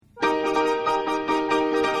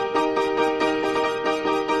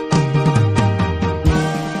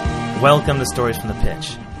Welcome to Stories from the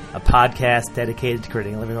Pitch, a podcast dedicated to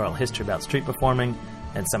creating a living oral history about street performing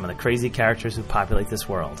and some of the crazy characters who populate this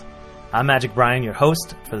world. I'm Magic Brian, your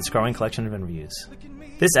host for this growing collection of interviews.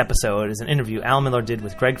 This episode is an interview Al Miller did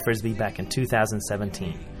with Greg Frisbee back in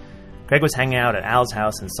 2017. Greg was hanging out at Al's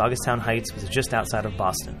house in Saugustown Heights, which is just outside of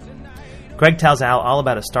Boston. Greg tells Al all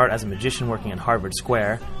about his start as a magician working in Harvard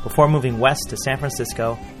Square before moving west to San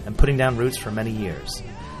Francisco and putting down roots for many years.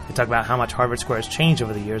 They talk about how much Harvard Square has changed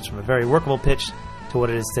over the years from a very workable pitch to what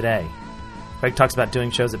it is today. Greg talks about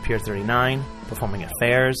doing shows at Pier 39, performing at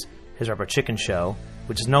fairs, his Rubber Chicken show,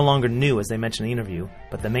 which is no longer new as they mention in the interview,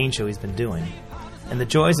 but the main show he's been doing, and the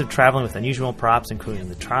joys of traveling with unusual props, including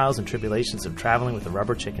the trials and tribulations of traveling with the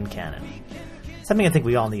Rubber Chicken cannon. Something I think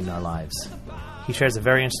we all need in our lives. He shares a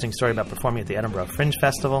very interesting story about performing at the Edinburgh Fringe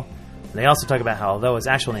Festival, and they also talk about how although his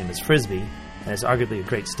actual name is Frisbee, and is arguably a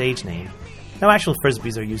great stage name, no actual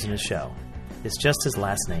Frisbees are used in his show. It's just his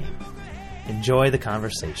last name. Enjoy the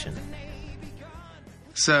conversation.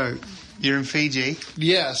 So, you're in Fiji?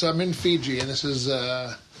 Yeah, so I'm in Fiji, and this is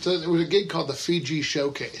it was a gig called the Fiji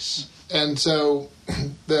Showcase. And so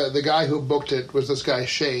the guy who booked it was this guy,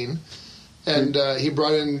 Shane, and he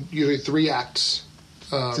brought in usually 3 acts.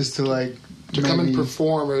 Just to come and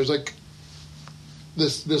perform. It was like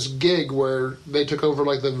this gig where they took over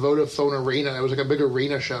like the Vodafone Arena. It was like a big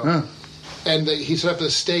arena show. Huh. And he set up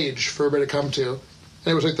this stage for everybody to come to. And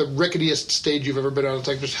it was like the ricketiest stage you've ever been on. It's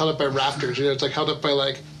like just held up by rafters. You know, it's like held up by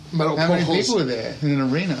like metal poles. How many people were there in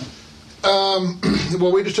an arena?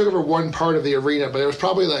 Well, we just took over one part of the arena, but it was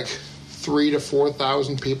probably like 3,000 to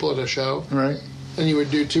 4,000 people at a show. Right. And you would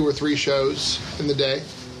do 2 or 3 shows in the day.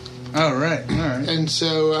 Oh, right. All right. And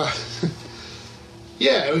so,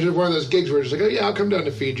 yeah, it was just one of those gigs where it's like, oh, yeah, I'll come down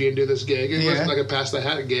to Fiji and do this gig. It wasn't like a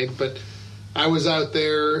pass-the-hat gig, but I was out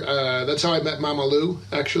there. That's how I met Mama Lou,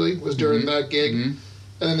 actually, was during that gig. Mm-hmm.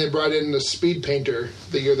 And then they brought in the speed painter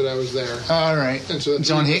the year that I was there. Oh, all right. And so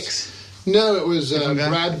John Hicks? No, it was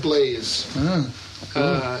Brad Blaze. Oh, cool.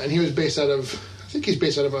 And he was based out of, I think he's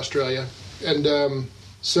based out of Australia. And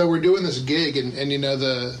so we're doing this gig, and you know,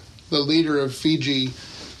 the leader of Fiji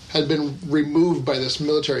had been removed by this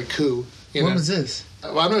military coup. When was this?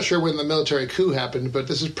 Well, I'm not sure when the military coup happened, but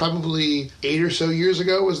this is probably 8 or so years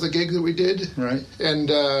ago was the gig that we did. Right. And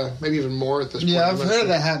maybe even more at this point. Yeah, I've heard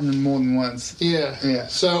that happening more than once. Yeah. Yeah.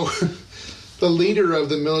 So the leader of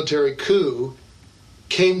the military coup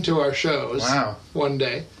came to our shows one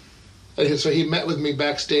day. And so he met with me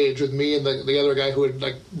backstage with me and the other guy who had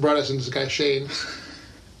brought us in, this guy Shane.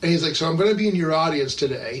 And he's like, so I'm going to be in your audience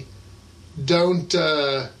today.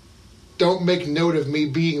 Don't make note of me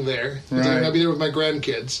being there. He's like, I'll be there with my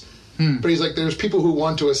grandkids. But he's like, there's people who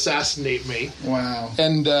want to assassinate me. Wow.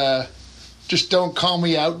 And just don't call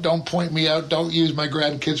me out. Don't point me out. Don't use my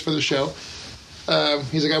grandkids for the show.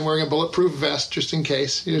 He's like, I'm wearing a bulletproof vest just in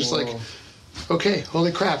case. You're just like, okay,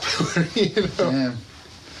 holy crap. You know? Damn.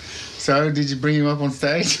 So, did you bring him up on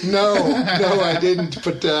stage? No, I didn't.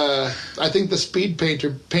 But I think the speed painter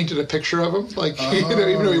painted a picture of him, you know,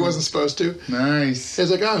 even though he wasn't supposed to. Nice. It's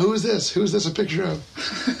like, who's this? Who's this a picture of?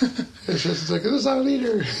 It's like, this is our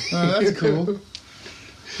leader. Oh, that's cool.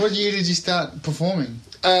 What year did you start performing?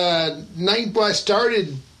 I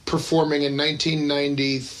started performing in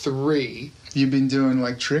 1993. You've been doing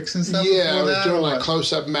tricks and stuff? Yeah, I was doing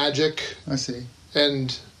close-up magic. I see.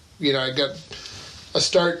 And, you know, I got a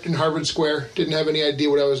start in Harvard Square. Didn't have any idea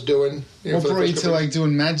what I was doing. What brought you to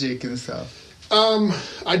doing magic and stuff?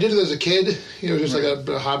 I did it as a kid. You know, just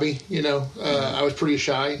a hobby. You know, I was pretty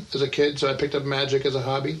shy as a kid, so I picked up magic as a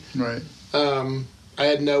hobby. Right. I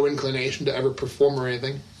had no inclination to ever perform or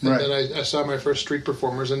anything. And then I saw my first street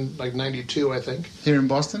performers in 92, I think. Here in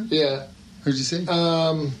Boston? Yeah. Who'd you see?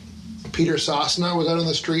 Peter Sosna was out on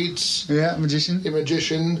the streets. Yeah, magician. A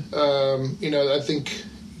magician. You know, I think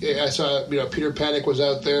I saw, you know, Peter Panic was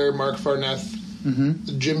out there, Mark Farneth,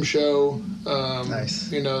 the Jim Show.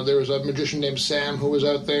 Nice. You know, there was a magician named Sam who was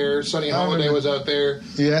out there. Sonny Holiday was out there.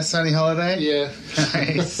 Yeah, Sonny Holiday? Yeah.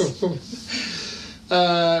 Nice.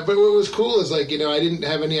 But what was cool is, you know, I didn't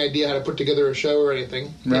have any idea how to put together a show or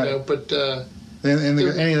anything. You know, but And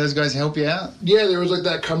any of those guys help you out? Yeah, there was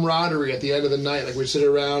that camaraderie at the end of the night. We'd sit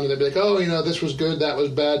around and they'd be like, oh, you know, this was good, that was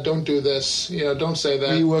bad, don't do this, you know, don't say that.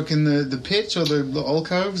 Were you working the pitch or the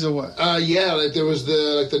alcoves or what? Yeah, there was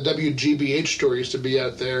the WGBH store used to be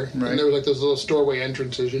out there. Right. And there was those little storeaway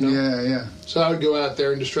entrances, you know? Yeah, yeah. So I would go out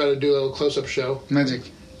there and just try to do a little close-up show. Magic.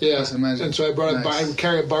 Yeah, and so I would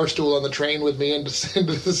carry a bar stool on the train with me, and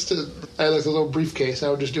I had a little briefcase. I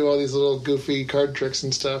would just do all these little goofy card tricks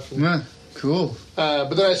and stuff. And, cool.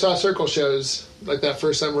 But then I saw circle shows that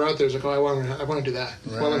first time we're out there. I was like, I want to do that.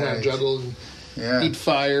 Right. I want to learn how to juggle. eat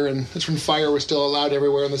fire, and that's when fire was still allowed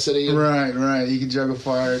everywhere in the city. And, right. You could juggle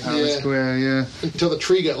fire at Harvard Square, yeah. Until the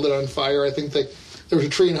tree got lit on fire. I think there was a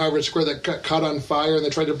tree in Harvard Square that got caught on fire, and they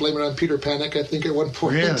tried to blame it on Peter Panic, I think, at one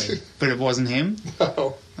point. Really? But it wasn't him?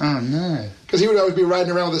 No. Oh, no. Because he would always be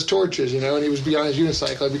riding around with his torches, and he would be on his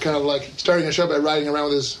unicycle. He'd be kind of like starting a show by riding around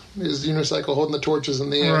with his unicycle, holding the torches in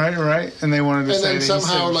the air. Right. And they wanted to say then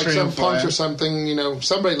somehow, like some punch or something,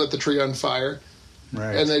 somebody lit the tree on fire.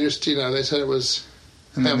 Right. And they just, they said it was...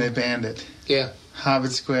 And then they banned it. Yeah.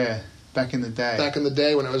 Harvard Square, back in the day. Back in the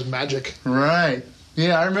day when it was magic. Right.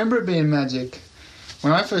 Yeah, I remember it being magic.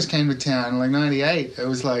 When I first came to town, like 98, it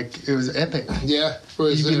was epic. Yeah.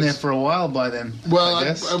 You've been there for a while by then, well, I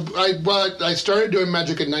guess. I started doing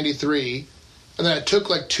magic in 93, and then I took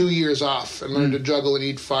like 2 years off and learned to juggle and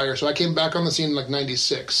eat fire. So I came back on the scene in like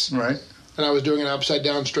 96. Right. And I was doing an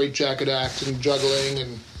upside-down straitjacket act and juggling.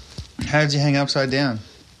 And how did you hang upside down?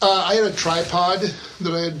 I had a tripod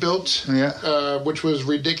that I had built, which was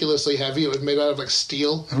ridiculously heavy. It was made out of like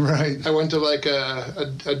steel. Right. I went to like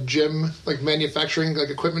a gym, like manufacturing, like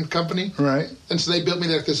equipment company. Right. And so they built me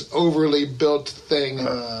like this overly built thing, and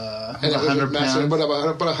it was massive,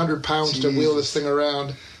 about 100 pounds to wheel this thing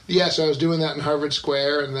around. Yeah, so I was doing that in Harvard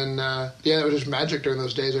Square, and then it was just magic during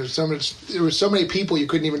those days. There was so many people you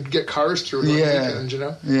couldn't even get cars through on weekends,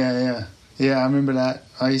 Yeah, I remember that.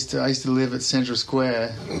 I used to live at Central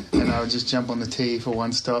Square, and I would just jump on the T for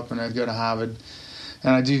one stop, and I'd go to Harvard.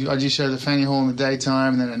 And I do shows at Faneuil Hall in the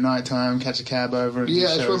daytime, and then at night time catch a cab over. And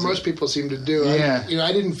that's what most people seem to do. Yeah.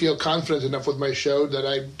 I didn't feel confident enough with my show that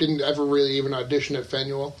I didn't ever really even audition at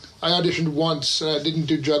Faneuil. I auditioned once, and I didn't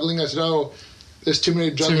do juggling. I said, there's too many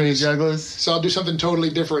jugglers. So I'll do something totally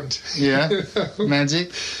different. Yeah?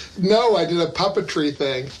 Magic? No, I did a puppetry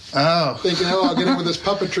thing. Oh. Thinking, I'll get in with this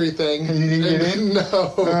puppetry thing. And you didn't get in?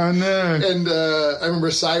 No. Oh, no. And I remember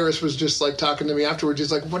Cyrus was just like talking to me afterwards.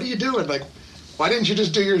 He's like, what are you doing? Like, why didn't you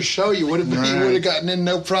just do your show? You would have gotten in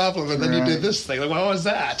no problem. And then you did this thing. Like, what was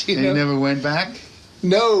that? You never went back?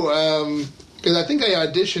 No, because I think I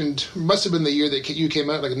auditioned, must have been the year that you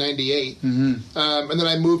came out, like 98. Mm-hmm. And then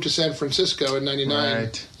I moved to San Francisco in 99.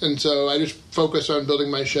 Right. And so I just focused on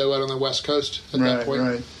building my show out on the West Coast at that point.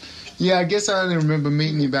 Right. Yeah, I guess I only remember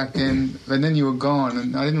meeting you back then, and then you were gone,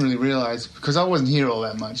 and I didn't really realize, because I wasn't here all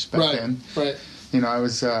that much back then. Right. I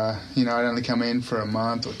was, I'd only come in for a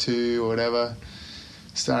month or two or whatever,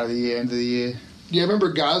 start of the year, end of the year. Yeah, I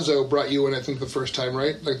remember Gazzo brought you in, I think, the first time,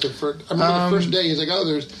 right? I remember the first day, he's like,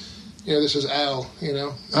 this is Al,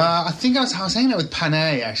 I think I was hanging out with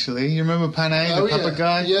Panay, actually. You remember Panay, the puppet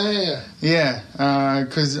guy? Yeah. Yeah,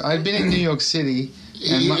 because I'd been in New York City.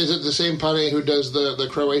 Is it the same Panay who does the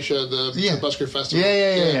Croatia, the Busker Festival?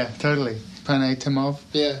 Yeah, totally. Panay Timov.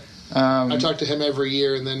 Yeah. I talk to him every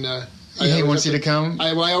year, and then... he wants you to come?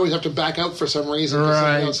 I always have to back out for some reason because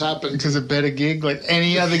something else happens. Because a better gig, like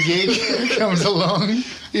any other gig, comes along.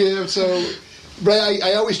 Yeah, so... But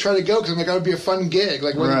I always try to go because I'm like, that would be a fun gig.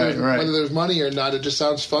 Like, whether there's money or not, it just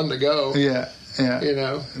sounds fun to go. Yeah. In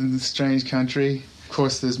a strange country. Of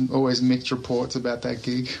course, there's always mixed reports about that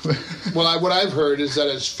gig. Well, what I've heard is that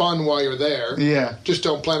it's fun while you're there. Yeah. Just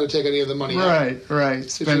don't plan to take any of the money out. Right.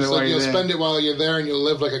 Spend it while you're there. Spend it while you're there, and you'll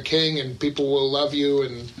live like a king, and people will love you.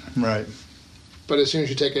 Right. But as soon as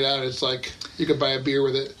you take it out, it's like you could buy a beer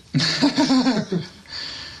with it.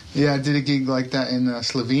 Yeah, I did a gig like that in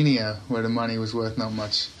Slovenia where the money was worth not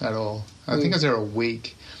much at all. I think I was there a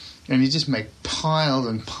week, and you just make piles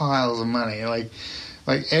and piles of money. Like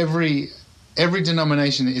every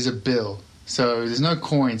denomination is a bill, so there's no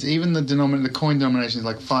coins. Even the coin denomination is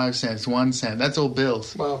like 5 cents, 1 cent. That's all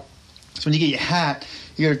bills. Wow. So when you get your hat,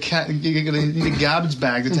 you got a garbage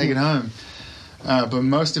bag to take it home. But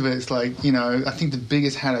most of it's like, I think the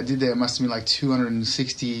biggest hat I did there must have been like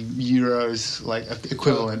 260 euros, like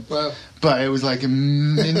equivalent. Wow. But it was like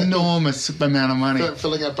an enormous amount of money.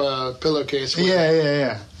 Filling up a pillowcase.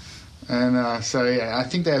 Yeah. And I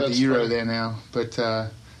think they have the euro funny. there now. But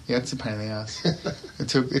it's a pain in the ass.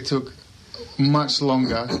 It took much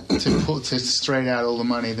longer to straight out all the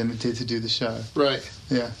money than it did to do the show. Right.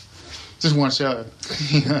 Yeah. Just one show,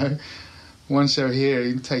 One show here,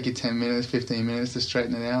 you can take you 10 minutes, 15 minutes to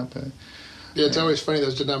straighten it out. But yeah, it's always funny,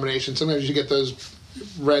 those denominations. Sometimes you get those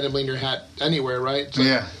randomly in your hat anywhere, right?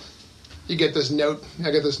 Yeah. You get this note.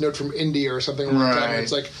 I get this note from India or something like that. And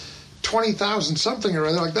it's like 20,000 something or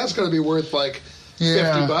other. Like, that's going to be worth like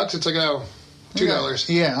 $50. It's like, $2.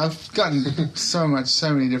 Yeah, I've gotten so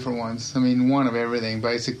many different ones. I mean, one of everything,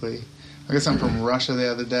 basically. I got some from Russia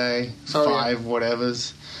the other day. 5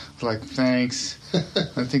 whatevers. Like, thanks.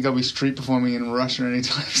 I think I'll be street performing in Russia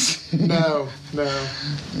anytime soon. No.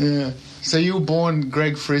 Yeah. So you were born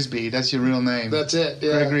Greg Frisbee. That's your real name. That's it.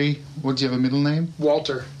 Yeah. Gregory. What, do you have a middle name?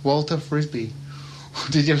 Walter. Walter Frisbee.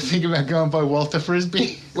 Did you ever think about going by Walter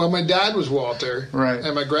Frisbee? Well, my dad was Walter. Right.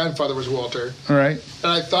 And my grandfather was Walter. Right.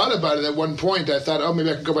 And I thought about it at one point. I thought, maybe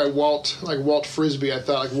I could go by Walt, like Walt Frisbee. I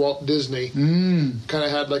thought, like Walt Disney. Kind of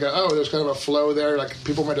had like there's kind of a flow there. Like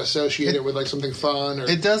people might associate it with like something fun. Or,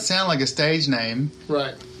 it does sound like a stage name.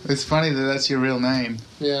 Right. It's funny that that's your real name.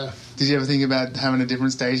 Yeah. Did you ever think about having a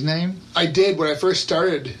different stage name? I did when I first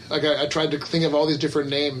started. Like I tried to think of all these different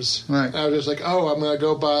names. Right. And I was just like, I'm going to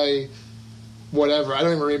go by whatever. I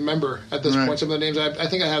don't even remember at this point some of the names. I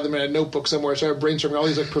think I have them in a notebook somewhere. So I started brainstorming all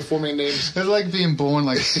these like performing names. It's like being born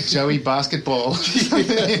like Joey Basketball.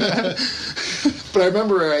 But I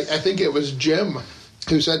remember, I think it was Jim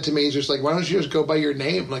who said to me, he's just like, why don't you just go by your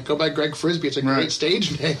name? Like, go by Greg Frisbee. It's a great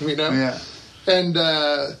stage name, you know? Yeah. And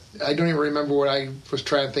I don't even remember what I was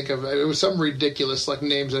trying to think of. It was some ridiculous like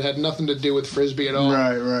names that had nothing to do with Frisbee at all.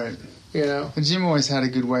 Right. You know? But Jim always had a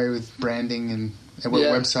good way with branding and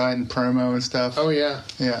website and promo and stuff. Oh, yeah.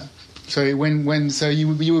 Yeah. So so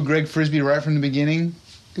you were Greg Frisbee right from the beginning?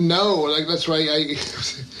 No, like that's why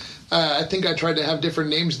I think I tried to have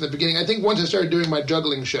different names in the beginning. I think once I started doing my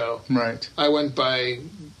juggling show, right, I went by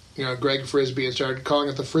Greg Frisbee and started calling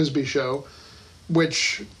it the Frisbee Show,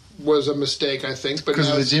 which was a mistake, I think. Because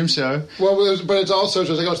of the gym show. Well, but it's also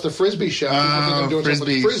just like, it's the Frisbee Show. People think I'm doing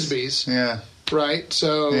something with Frisbees. Yeah. Right?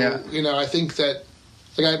 So, I think that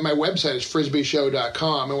my website is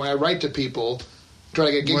frisbeeshow.com, and when I write to people, try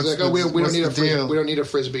to get gigs, like, we don't need a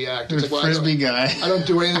Frisbee act. It's like, Frisbee guy. I don't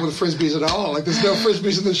do anything with Frisbees at all. Like, there's no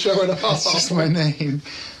Frisbees in the show at all. It's just my name.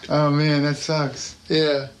 Oh, man, that sucks.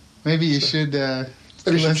 Yeah. Maybe you should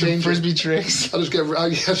learn some Frisbee tricks. I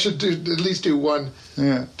should at least do one.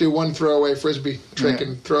 Yeah. Do one throwaway Frisbee trick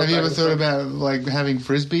and throw it back. Have you ever thought about like having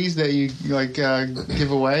Frisbees that you like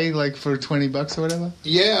give away like for $20 or whatever?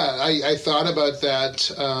 Yeah, I thought about that.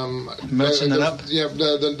 Merching it up. Yeah,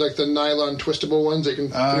 the nylon twistable ones that you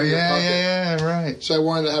can. Oh yeah, right. So I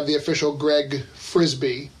wanted to have the official Greg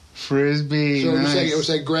Frisbee. Frisbee. So nice. it would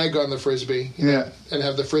say Greg on the Frisbee. Yeah. And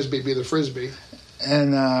have the Frisbee be the Frisbee.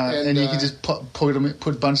 And you can just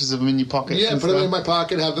put bunches of them in your pockets. Yeah, put them in my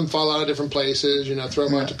pocket, have them fall out of different places. Throw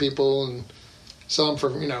them out to people and sell them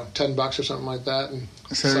for $10 or something like that, and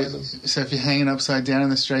sign them. So if you're hanging upside down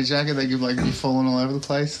in the straitjacket, they could like be falling all over the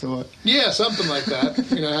place, or what? Yeah, something like that.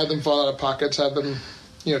 Have them fall out of pockets, have them,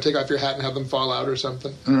 take off your hat and have them fall out or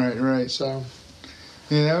something. Right. So,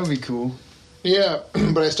 yeah, that would be cool. Yeah,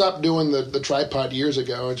 but I stopped doing the tripod years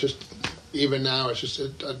ago. It's just. Even now, it's just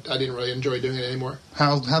I didn't really enjoy doing it anymore.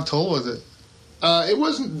 How tall was it? It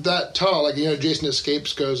wasn't that tall. Like Jason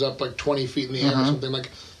Escapes goes up like 20 feet in the air or something. Like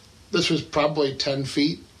this was probably 10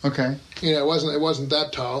 feet. Okay. It wasn't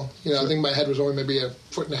that tall. I think my head was only maybe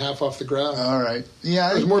 1.5 feet off the ground. All right.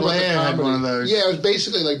 Yeah, it was more Blair about the comedy. Had one of those. Yeah, it was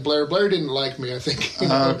basically like Blair. Blair didn't like me, I think.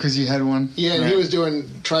 Because you had one. Yeah, and he was doing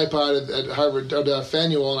tripod at Harvard at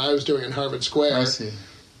Faneuil, and I was doing it in Harvard Square. I see.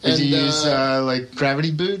 Did you use like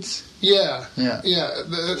gravity boots? Yeah. And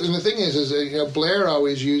The thing is Blair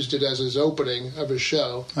always used it as his opening of his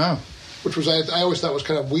show. Oh. Which was I always thought was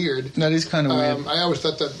kind of weird. That is kind of weird. I always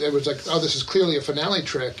thought that it was like, this is clearly a finale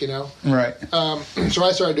trick, Right. So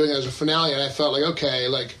I started doing it as a finale, and I felt like, okay,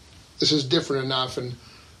 like this is different enough, and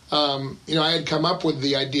I had come up with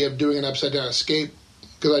the idea of doing an upside down escape.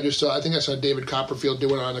 Because I think I saw David Copperfield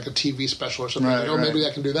doing it on like a TV special or something. Maybe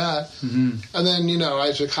I can do that. Mm-hmm. And then, I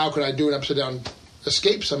was like, how could I do an upside down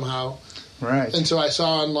escape somehow? Right. And so I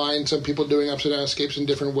saw online some people doing upside down escapes in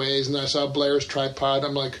different ways, and I saw Blair's tripod.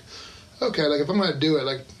 I'm like, okay, like if I'm going to do it,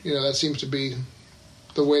 like, that seems to be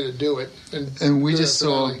the way to do it. And we just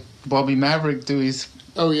saw Bobby Maverick do his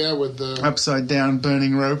with the upside down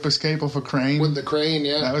burning rope escape off a crane. With the crane,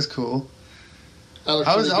 yeah. That was cool.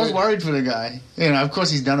 I was worried for the guy. Of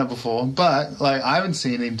course he's done it before, but like I haven't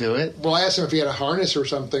seen him do it. Well, I asked him if he had a harness or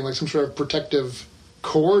something, like some sort of protective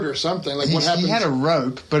cord or something. Like what happened? He had a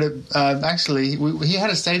rope, but actually he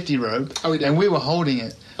had a safety rope. Oh, he did. And we were holding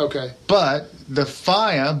it. Okay. But the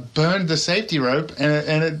fire burned the safety rope,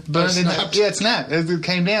 and it burned. It snapped. It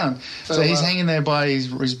came down. So he's hanging there by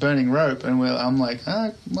his burning rope, and I'm like,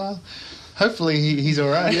 well. Hopefully he's all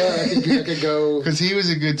right. Yeah, I could go... Because he was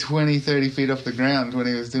a good 20, 30 feet off the ground when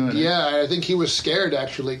he was doing it. Yeah, I think he was scared,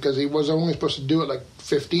 actually, because he was only supposed to do it like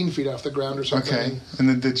 15 feet off the ground or something. Okay, and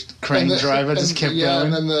then the crane driver just kept going? Yeah,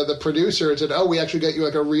 and then the producer said, we actually got you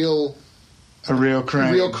like a real crane. A real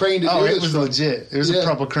crane to do this. It was legit. It was a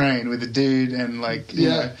proper crane with a dude and like, you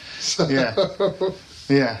know. Yeah.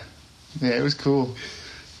 Yeah, it was cool.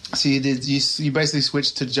 So you basically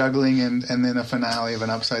switched to juggling and then a finale of an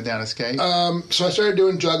upside down escape. So I started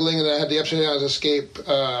doing juggling, and I had the upside down escape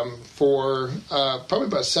for probably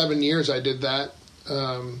about 7 years. I did that,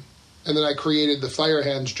 and then I created the fire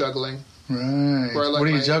hands juggling. Right. What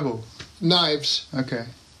do you juggle? Knives. Okay.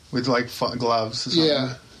 With like gloves or something?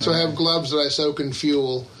 Yeah. So I have gloves that I soak in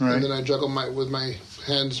fuel, right. and then I juggle with my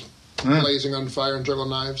hands blazing on fire and juggle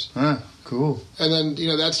knives. Cool. And then,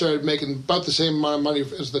 that started making about the same amount of money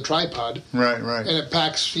as the tripod. Right. And it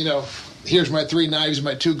packs, here's my 3 knives,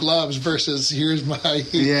 my 2 gloves versus here's my...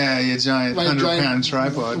 Yeah, your giant 100-pound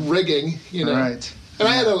tripod. Rigging, Right. And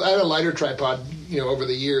I had a lighter tripod, over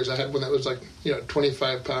the years. I had one that was like,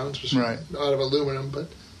 25 pounds, was right. out of aluminum, but...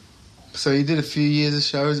 So you did a few years of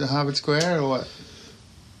shows at Harvard Square, or what?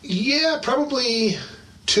 Yeah, probably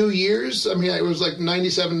 2 years. I mean, it was like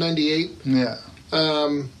 97, 98. Yeah.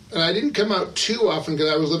 And I didn't come out too often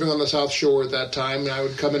because I was living on the South Shore at that time, and I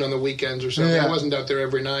would come in on the weekends or something. Yeah. I wasn't out there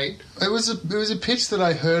every night. It was a pitch that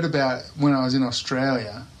I heard about when I was in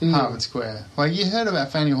Australia, Harvard Square. Like, you heard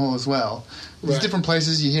about Faneuil Hall as well. There's different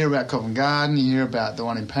places. You hear about Covent Garden, you hear about the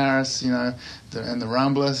one in Paris, and the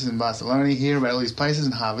Ramblas in Barcelona. You hear about all these places,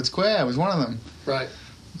 and Harvard Square was one of them. Right.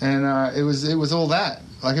 And it was all that.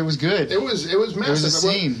 Like, it was good. It was massive. It was a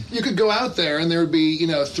scene. You could go out there, and there would be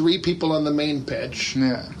 3 people on the main pitch.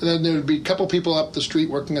 Yeah. And then there would be a couple people up the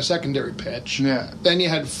street working a secondary pitch. Yeah. Then you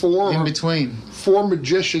had 4 in between 4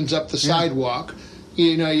 magicians up the sidewalk.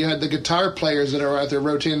 You had the guitar players that are out there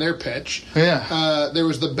rotating their pitch. Yeah. There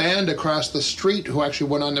was the band across the street who actually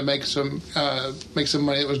went on to make some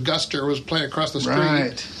money. It was Busker was playing across the street.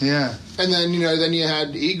 Right. Yeah. And then then you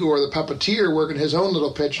had Igor the puppeteer working his own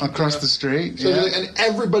little pitch across the street. So and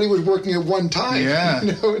everybody was working at one time. Yeah.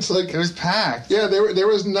 It's like it was packed. Yeah. There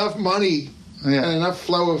was enough money and enough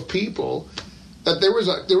flow of people that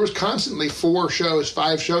there was constantly 4 shows,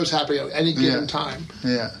 5 shows happening at any given time.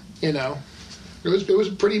 Yeah. It was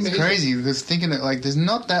pretty amazing. It's crazy because thinking that there's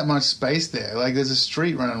not that much space there. Like there's a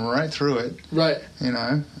street running right through it. Right.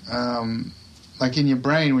 Like in your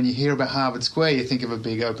brain when you hear about Harvard Square, you think of a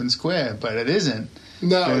big open square, but it isn't.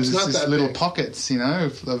 No, there's it's not just that little big. pockets,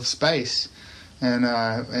 of space.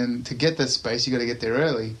 And to get that space, you got to get there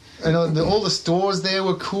early. And all the stores there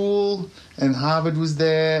were cool, and Harvard was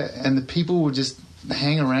there, and the people would just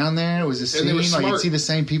hang around there. It was a scene. Like you'd see the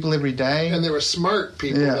same people every day. And they were smart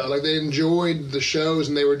people, though. Like they enjoyed the shows,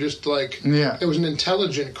 and they were just like... Yeah. It was an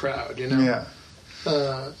intelligent crowd, Yeah.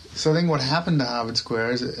 So I think what happened to Harvard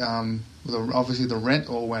Square is obviously the rent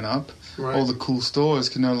all went up. Right. All the cool stores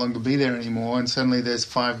can no longer be there anymore, and suddenly there's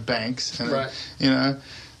 5 banks. And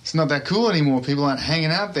it's not that cool anymore. People aren't hanging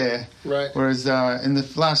out there. Right. Whereas in the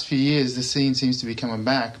last few years, the scene seems to be coming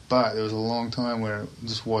back, but there was a long time where it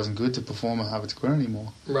just wasn't good to perform at Harvard Square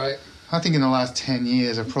anymore. Right. I think in the last 10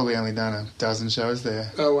 years, I've probably only done a dozen shows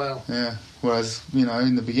there. Oh, wow. Yeah. Whereas,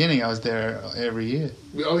 in the beginning, I was there every year.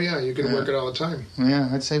 Oh, yeah. You could work it all the time. Yeah.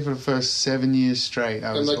 I'd say for the first 7 years straight,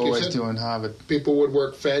 I was always doing Harvard. People would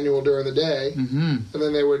work Faneuil during the day, and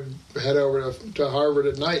then they would head over to Harvard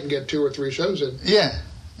at night and get 2 or 3 shows in. Yeah.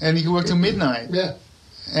 And you could work till midnight. Yeah.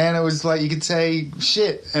 And it was like you could say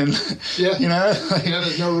shit and,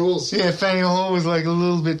 there's no rules. Yeah, Faneuil Hall was like a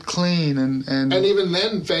little bit clean. And even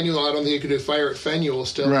then, Faneuil, I don't think you could do fire at Faneuil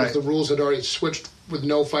still because the rules had already switched with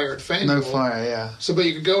no fire at Faneuil. No fire, yeah. So, but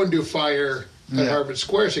you could go and do fire at Harvard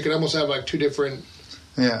Square, so you could almost have like 2 different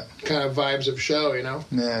kind of vibes of show,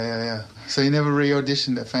 Yeah. So you never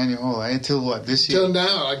re-auditioned at Faneuil Hall, Until what, this year? Till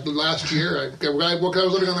now, like last year. I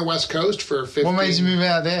was living on the West Coast for 15... What made you move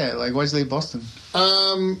out there? Like, why'd you leave Boston?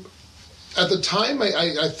 At the time,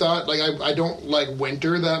 I thought, I don't like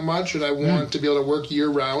winter that much, and I want to be able to work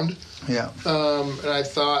year-round. Yeah. And I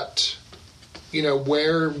thought,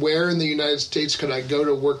 where in the United States could I go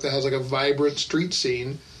to work that has, like, a vibrant street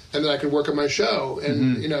scene, and then I could work on my show?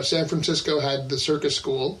 And, San Francisco had the circus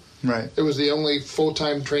school. Right. It was the only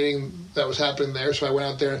full-time training that was happening there, so I went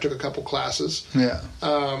out there and took a couple classes. Yeah.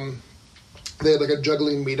 They had like a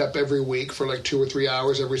juggling meetup every week for like 2 or 3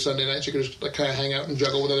 hours every Sunday night, so you could just like kind of hang out and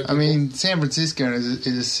juggle with other people. I mean, San Francisco is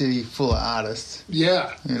a city full of artists.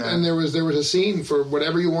 Yeah. And there was a scene for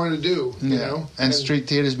whatever you wanted to do, you know. And street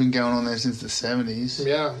theater's been going on there since the 70s.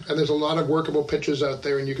 Yeah, and there's a lot of workable pitches out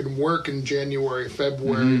there, and you can work in January,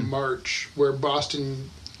 February, March, where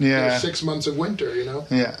Boston... There's 6 months of winter,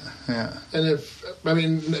 Yeah.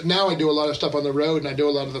 And now I do a lot of stuff on the road, and I do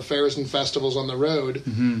a lot of the fairs and festivals on the road.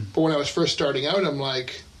 Mm-hmm. But when I was first starting out, I'm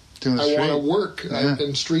like, I want to work. Yeah.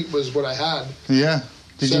 And street was what I had. Yeah.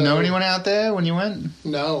 Did you know anyone out there when you went?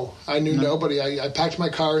 No, I knew nobody. I packed my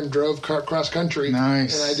car and drove cross country.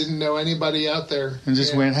 Nice. And I didn't know anybody out there. And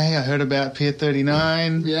just went, hey, I heard about Pier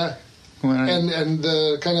 39. Yeah. And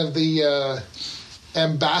the kind of the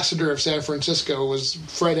ambassador of San Francisco was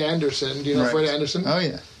Fred Anderson. Do you know Fred Anderson? Oh,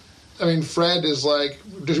 yeah. I mean, Fred is like,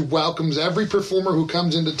 just welcomes every performer who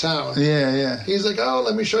comes into town. Yeah, yeah. He's like, oh,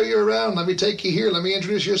 let me show you around. Let me take you here. Let me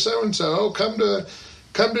introduce you to so-and-so. Oh, come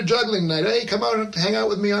to juggling night. Hey, come out and hang out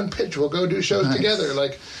with me on pitch. We'll go do shows together.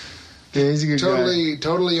 Like, yeah, he's a good guy.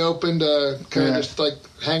 Totally open to kind of just like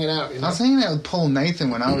hanging out. You know? I was hanging out with Paul Nathan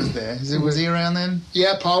when I was there. Was he around then?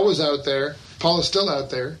 Yeah, Paul was out there. Paul is still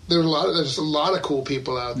out there. There's a lot of cool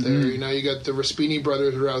people out there. You know, you got the Raspini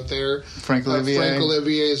brothers are out there. Frank Olivier. Frank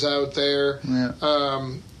Olivier's out there. Yeah.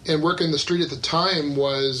 And working the street at the time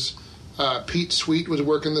was Pete Sweet was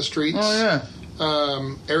working the streets. Oh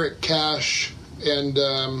yeah. Eric Cash and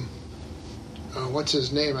what's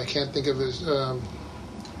his name? I can't think of his.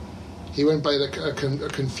 He went by a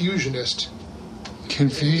Confusionist.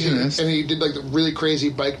 Confusionist. And he did like the really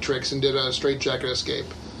crazy bike tricks and did a straightjacket escape.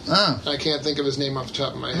 Oh. I can't think of his name off the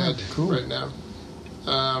top of my head right now.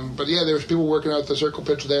 But yeah, there was people working out the circle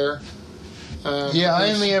pitch there. Yeah,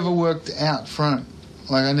 I only ever worked out front.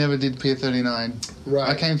 Like, I never did Pier 39. Right.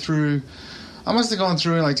 I came through... I must have gone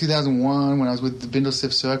through in like 2001 when I was with the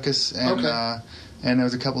Bindlestiff Circus. And, and there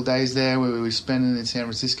was a couple of days there where we were spending in San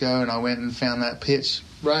Francisco, and I went and found that pitch.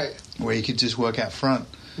 Right. Where you could just work out front.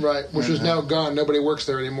 Right, which is now gone. Nobody works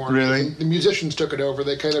there anymore. Really? The musicians took it over.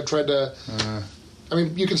 They kind of tried to... I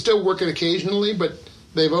mean, you can still work it occasionally, but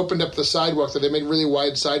they've opened up the sidewalk. They made really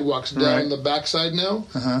wide sidewalks down the backside now.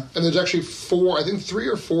 And there's actually 3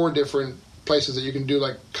 or 4 different places that you can do,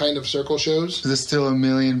 like, kind of circle shows. Is there still a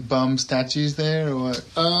million bum statues there, or what?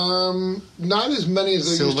 Not as many as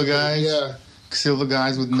there used to be. Guys? Yeah. Silver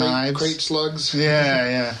guys with knives? Crate slugs.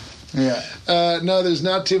 Yeah. No, there's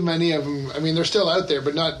not too many of them. I mean, they're still out there,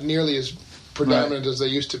 but not nearly as predominant as they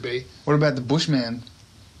used to be. What about the Bushman?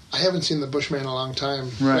 I haven't seen the Bushman in a long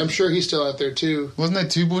time. Right. I'm sure he's still out there, too. Wasn't there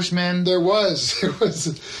 2 Bushmen? There was.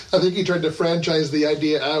 I think he tried to franchise the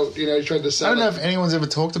idea out. You know, he tried to sell I don't know if anyone's ever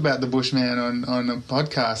talked about the Bushman on a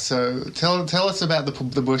podcast, so tell us about the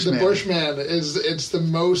Bushman. The Bushman it's the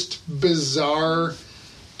most bizarre...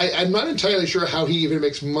 I'm not entirely sure how he even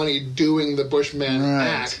makes money doing the Bushman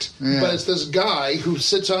act, but it's this guy who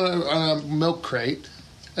sits on a milk crate,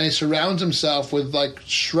 and he surrounds himself with, like,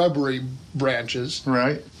 shrubbery branches.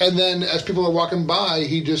 Right. And then as people are walking by,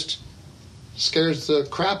 he just scares the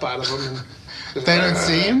crap out of them. They don't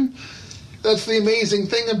see him? That's the amazing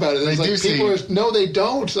thing about it. It's they like do people see him. No, they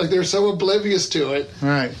don't. Like, they're so oblivious to it.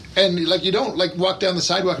 Right. And, like, you don't, like, walk down the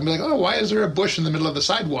sidewalk and be like, oh, why is there a bush in the middle of the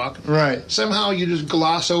sidewalk? Right. Somehow you just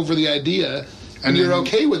gloss over the idea, and you're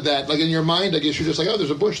okay with that. Like, in your mind, I guess you're just like, oh, there's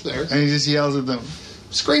a bush there. And he just yells at them.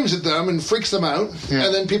 Screams at them and freaks them out. Yeah.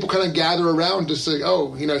 And then people kind of gather around to say,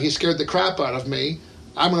 oh, you know, he scared the crap out of me.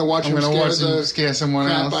 I'm going to watch him scare someone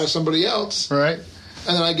crap else. out of somebody else. Right.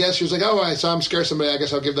 And then I guess she was like, oh, I saw him scare somebody. I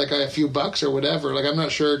guess I'll give that guy a few bucks or whatever. Like, I'm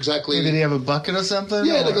not sure exactly. Did he have a bucket or something?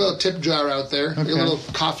 Yeah, like a little tip jar out there. Okay. Like a little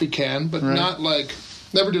coffee can, but not like,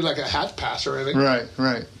 never did like a hat pass or anything. Right.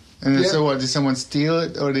 And then, so what, did someone steal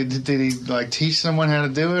it? Or did he like teach someone how to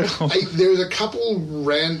do it? There's a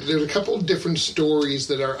couple different stories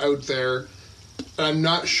that are out there. I'm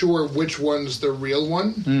not sure which one's the real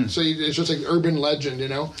one. So it's just like urban legend, you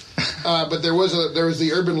know. But there was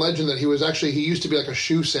the urban legend that he used to be like a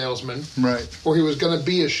shoe salesman, right? Or he was going to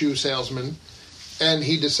be a shoe salesman, and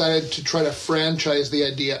he decided to try to franchise the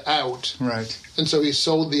idea out, right? And so he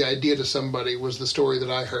sold the idea to somebody. Was the story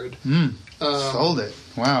that I heard? Sold it.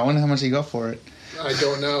 Wow, I wonder how much he got for it. I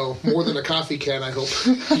don't know. More than a coffee can, I hope.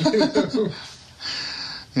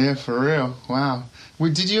 Yeah, for real. Wow.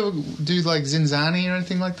 Did you ever do like Zinzani or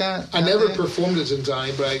anything like that? I never performed at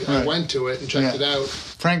Zinzani, but I went to it and checked it out.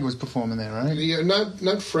 Frank was performing there, right? Yeah,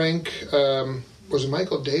 not Frank. Was it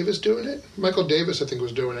Michael Davis doing it? Michael Davis, I think,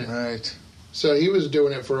 was doing it. Right. So he was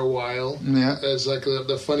doing it for a while. Yeah. As like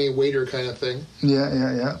the funny waiter kind of thing.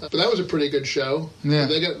 Yeah. But that was a pretty good show. Yeah.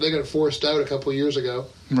 They got forced out a couple of years ago.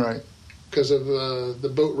 Right. Because of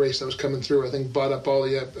the boat race that was coming through. I think bought up all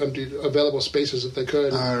the empty available spaces that they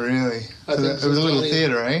could. Oh, really? I think it was a little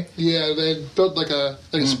theater, eh? Yeah, they had built like a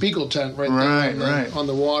Spiegel tent right there on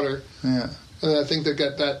the water. Yeah. And I think they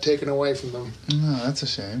got that taken away from them. Oh, that's a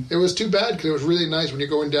shame. It was too bad because it was really nice when you're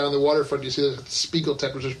going down the waterfront. You see the Spiegel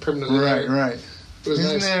tent, which is permanently there. Right. It was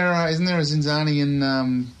isn't nice. Isn't there a Zinzani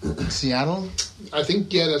in Seattle? I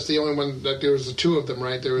think, that's the only one. There was the 2 of them,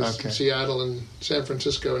 right? There was Seattle and San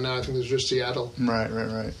Francisco, and now I think there's just Seattle. Right.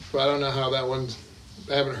 But I don't know how that one...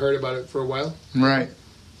 I haven't heard about it for a while. Right.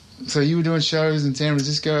 So you were doing shows in San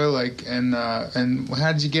Francisco, like, and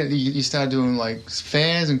how did you get? You started doing like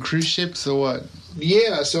fairs and cruise ships, or what?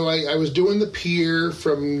 Yeah, so I was doing the pier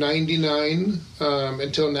from '99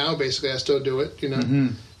 until now. Basically, I still do it, you know. Mm-hmm.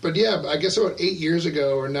 But yeah, I guess about 8 years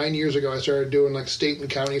ago or 9 years ago, I started doing like state and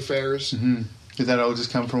county fairs. Mm-hmm. Did that all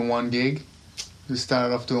just come from one gig? You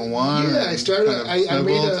started off doing one? Yeah, I started.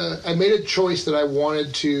 I made a choice that I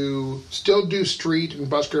wanted to still do street and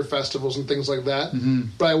busker festivals and things like that. Mm-hmm.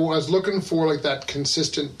 But I was looking for like that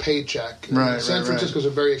consistent paycheck. Right, San Francisco's a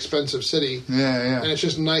very expensive city. Yeah. And it's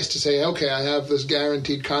just nice to say, okay, I have this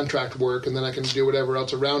guaranteed contract work, and then I can do whatever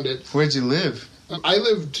else around it. Where'd you live? I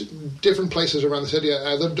lived different places around the city.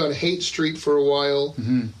 I lived on Haight Street for a while.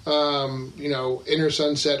 Mm-hmm. Inner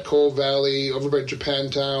Sunset, Coal Valley, over by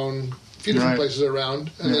Japantown. A few different places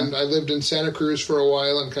around, and then I lived in Santa Cruz for a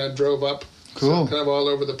while and kind of drove up. Cool. So kind of all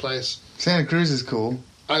over the place. Santa Cruz is cool.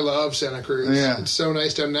 I love Santa Cruz. Yeah. It's so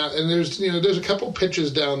nice down now. And there's a couple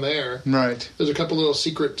pitches down there. Right. There's a couple little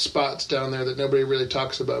secret spots down there that nobody really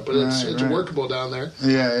talks about, but it's workable down there.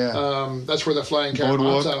 Yeah. That's where the Flying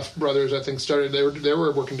Karamazov brothers, I think, started. They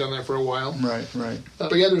were working down there for a while. Right.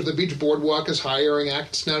 But yeah, there's the Beach Boardwalk is hiring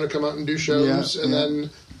acts now to come out and do shows.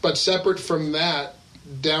 But separate from that,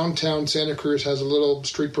 downtown Santa Cruz has a little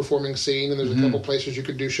street performing scene, and there's a couple places you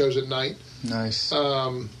could do shows at night. Nice.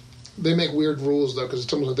 They make weird rules, though, because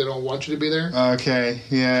it's almost like they don't want you to be there. Okay,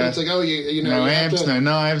 yeah. So it's like, oh, you know... No you amps, no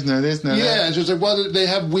knives, no this, no that. Yeah, it's just like, well, they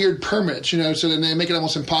have weird permits, you know, so then they make it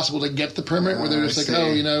almost impossible to get the permit, where they're just like,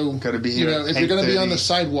 oh, you know... Gotta be here if you're going to be on the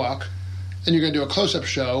sidewalk, and you're going to do a close-up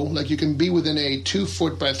show, like, you can be within a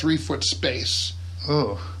 2-foot by 3-foot space.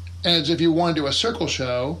 Oh. And if you want to do a circle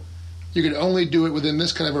show... You can only do it within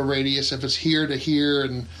this kind of a radius if it's here to here.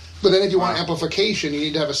 But then if you want amplification, you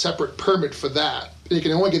need to have a separate permit for that. And you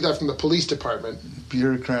can only get that from the police department.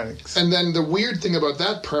 Bureaucratics. And then the weird thing about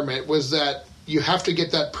that permit was that you have to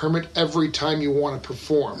get that permit every time you want to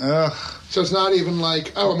perform. Ugh. So it's not even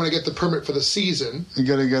like, oh, I'm going to get the permit for the season. You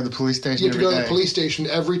got to go to the police station every day. You have to go to the police station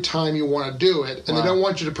every time you want to do it. And they don't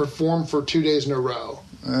want you to perform for 2 days in a row.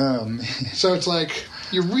 Oh, man. So it's like...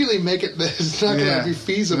 You really make it. It's not going to be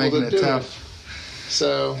feasible to do tough. it.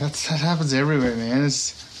 So that happens everywhere, man.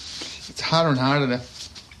 It's harder and harder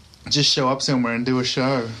to just show up somewhere and do a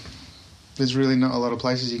show. There's really not a lot of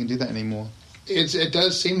places you can do that anymore. It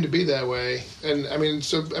does seem to be that way, and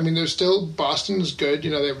there's still Boston's good.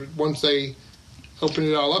 You know, once they open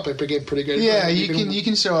it all up, it became pretty good. Yeah, you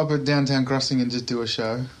can show up at Downtown Crossing and just do a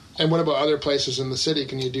show. And what about other places in the city?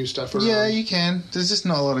 Can you do stuff around? Yeah, you can. There's just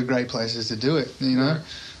not a lot of great places to do it, you know. Yeah.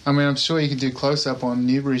 I mean, I'm sure you can do close-up on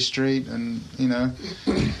Newbury Street and, you know,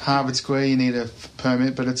 Harvard Square, you need a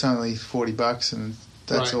permit, but it's only $40 and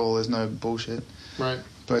that's all. There's no bullshit. Right.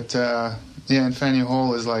 But, and Faneuil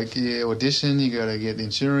Hall is like, audition, you got to get the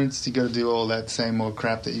insurance, you got to do all that same old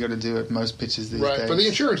crap that you got to do at most pitches these days. Right, but the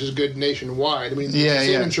insurance is good nationwide. I mean, it's the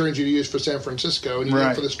same insurance you use for San Francisco, and you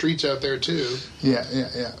get for the streets out there, too. Yeah.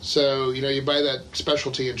 So, you know, you buy that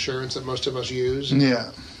specialty insurance that most of us use. And,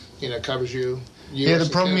 you know, covers you. Yeah, the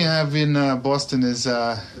problem you have in Boston is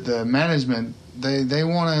the management, they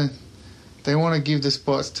want to give the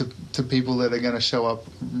spots to people that are going to show up,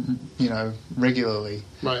 you know, regularly.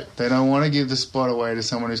 Right. They don't want to give the spot away to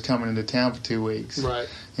someone who's coming into town for 2 weeks. Right.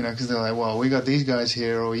 You know, because they're like, well, we got these guys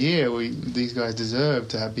here all year. These guys deserve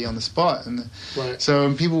to be on the spot. And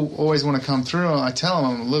so people always want to come through. I tell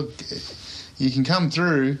them, look, you can come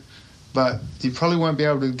through, but you probably won't be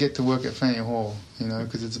able to get to work at Faneuil Hall, you know,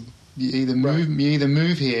 because you either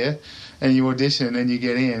move here and you audition and you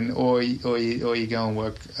get in, or you go and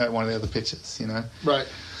work at one of the other pitches, you know. Right.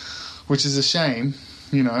 Which is a shame,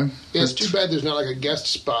 you know. Yeah, it's too bad there's not like a guest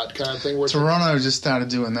spot kind of thing. Where Toronto just started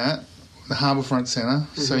doing that, the Harbourfront Centre,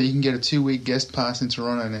 so you can get a 2-week guest pass in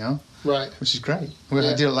Toronto now. Right. Which is great. I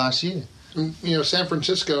did it last year. You know, San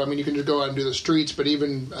Francisco, I mean, you can just go out and do the streets, but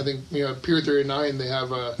even, I think, you know, Pier 39, they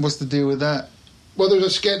have a... What's the deal with that? Well,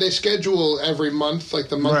 there's they schedule every month, like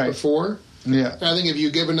the month before. Yeah. And I think if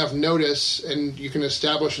you give enough notice and you can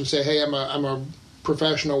establish and say, hey, I'm a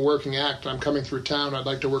professional working act, I'm coming through town, I'd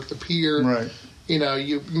like to work the pier. Right. You know,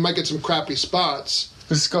 you might get some crappy spots.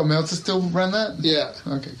 Does Scott Meltzer still run that? Yeah.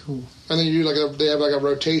 Okay, cool. And then you do they have like a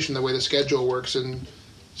rotation the way the schedule works, and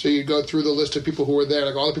so you go through the list of people who are there,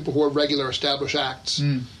 like all the people who are regular established acts.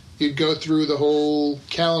 You'd go through the whole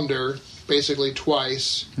calendar basically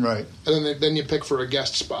twice. Right. And then you pick for a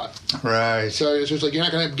guest spot. Right. So it's just like you're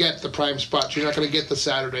not going to get the prime spots. You're not going to get the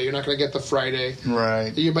Saturday. You're not going to get the Friday.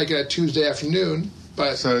 Right. You might get a Tuesday afternoon.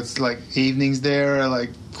 But so it's like evenings there are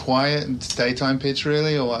like quiet and it's daytime pitch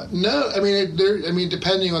really, or what? No, I mean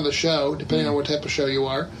depending on the show, depending on what type of show you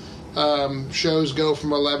are. Shows go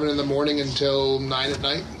from 11 in the morning until 9 at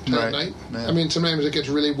night, 10 at night. Yeah. I mean, sometimes it gets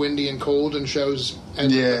really windy and cold and shows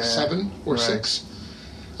end at 7 or 6.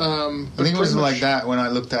 I think it was like that when I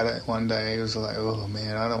looked at it one day. It was like, oh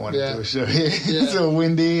man, I don't want to do a show here. It's so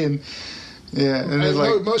windy and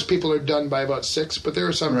and most people are done by about 6, but there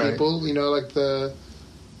are some people, you know, like the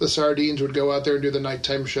Sardines would go out there and do the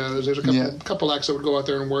nighttime shows. There's a couple acts that would go out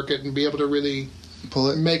there and work it and be able to really pull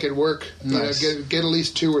it, make it work. Nice. You know, get at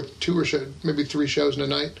least 2 or maybe 3 shows in a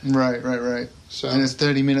night. Right. So, and it's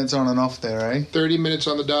 30 minutes on and off there, eh? 30 minutes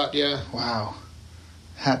on the dot, yeah. Wow.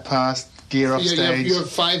 Hat passed, gear off stage. You have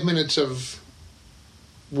 5 minutes of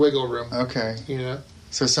wiggle room. Okay. You know?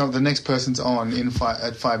 So the next person's on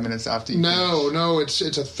at 5 minutes after you finish. No, it's a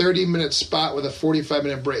 30-minute spot with a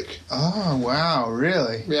 45-minute break. Oh, wow,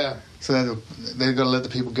 really? Yeah. So they've got to let the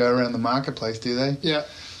people go around the marketplace, do they? Yeah.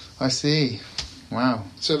 I see. Wow.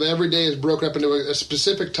 So every day is broken up into a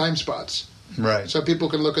specific time spots. Right. So people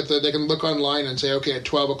can they can look online and say, okay, at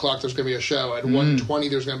 12 o'clock there's going to be a show. At 1:20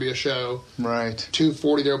 there's going to be a show. Right.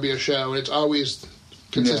 2:40 there'll be a show. And it's always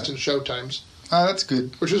consistent show times. Oh, that's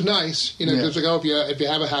good. Which is nice. You know, because if you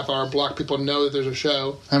have a half-hour block, people know that there's a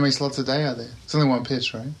show. How many slots a day are there? It's only one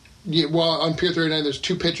pitch, right? Yeah, well, on Pier 39 there's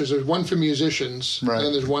 2 pitches. There's one for musicians, and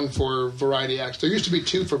then there's one for variety acts. There used to be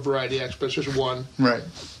 2 for variety acts, but it's just one. Right.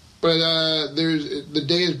 But the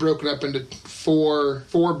day is broken up into four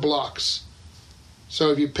blocks.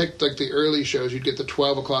 So if you picked like the early shows, you'd get the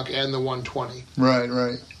 12 o'clock and the 1:20.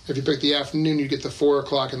 Right. If you picked the afternoon, you'd get the 4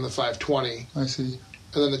 o'clock and the 5:20. I see.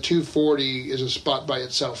 And then the 2:40 is a spot by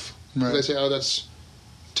itself. Right. They say, that's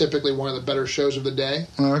typically one of the better shows of the day.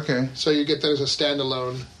 Oh, okay. So you get that as a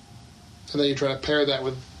standalone, and then you try to pair that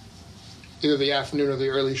with either the afternoon or the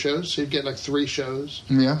early shows. So you get like 3 shows.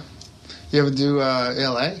 Yeah. You ever do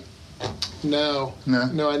L.A.? No,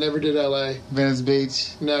 I never did L.A. Venice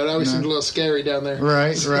Beach? No, it always seemed a little scary down there.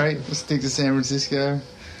 Right. Stick to San Francisco.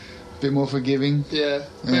 A bit more forgiving. Yeah.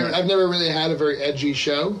 I've never really had a very edgy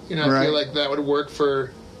show. You know, I feel like that would work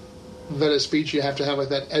for Venice Beach. You have to have like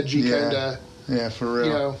that edgy kind of... Yeah, for real.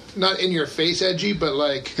 You know, not in your face edgy, but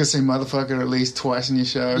like... You can say motherfucker at least twice in your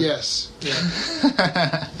show. Yes.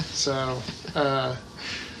 Yeah. So, I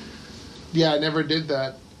never did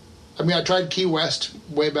that. I mean, I tried Key West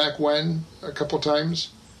way back when, a couple times.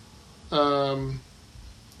 But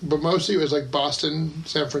mostly it was like Boston,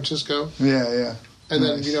 San Francisco. Yeah. And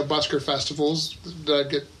then, Busker festivals that I'd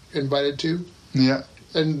get invited to. Yeah.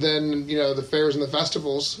 And then, the fairs and the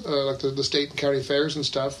festivals, like the state and county fairs and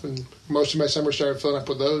stuff. And most of my summer started filling up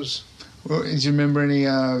with those. Well, do you remember any,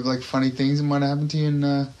 funny things that might have happened to you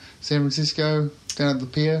in San Francisco, down at the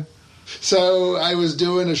pier? So I was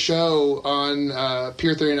doing a show on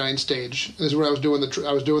Pier 39 stage. This is when I was doing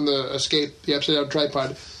the Escape, the upside down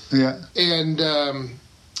tripod. Yeah. And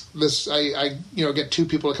I get 2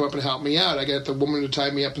 people to come up and help me out. I get the woman to tie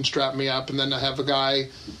me up and strap me up, and then I have a guy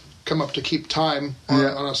come up to keep time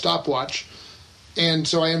on a stopwatch. And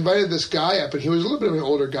so I invited this guy up, and he was a little bit of an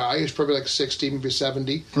older guy. He was probably like 60, maybe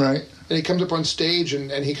 70. Right. And he comes up on stage,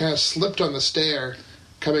 and he kind of slipped on the stair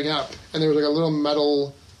coming up, and there was like a little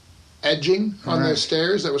metal edging on the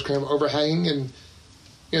stairs that was kind of overhanging, and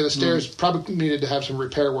the stairs probably needed to have some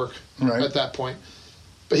repair work at that point.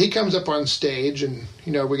 But he comes up on stage, and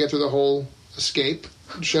we get through the whole Escape.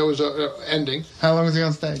 The show is ending. How long was he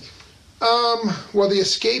on stage? Well, the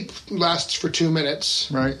Escape lasts for 2 minutes,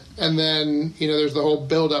 right? And then there's the whole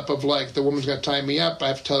build up of like the woman's got to tie me up. I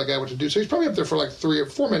have to tell the guy what to do. So he's probably up there for like 3 or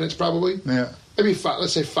 4 minutes, probably. Yeah, maybe 5,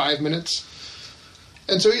 let's say 5 minutes.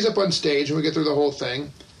 And so he's up on stage, and we get through the whole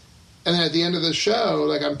thing. And then at the end of the show,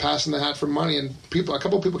 like I'm passing the hat for money, and a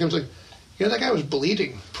couple of people came and like, that guy was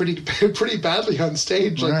bleeding pretty badly on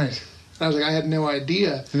stage. Like, right. And I was like, I had no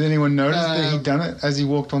idea. Did anyone notice that he'd done it as he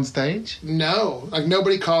walked on stage? No. Like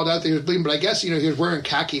nobody called out that he was bleeding, but I guess, he was wearing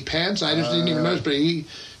khaki pants. I just didn't even notice, but he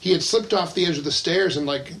had slipped off the edge of the stairs, and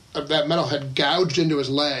like that metal had gouged into his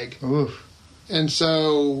leg. Oof. And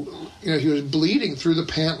so, he was bleeding through the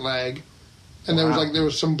pant leg. And there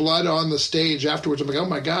was some blood on the stage afterwards. I'm like, oh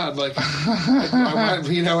my God, like, I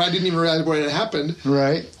didn't even realize what had happened.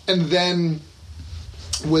 Right. And then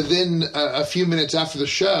within a few minutes after the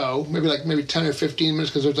show, maybe 10 or 15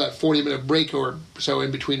 minutes, because there's that 40-minute break or so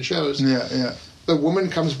in between shows. Yeah. The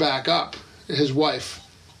woman comes back up, his wife,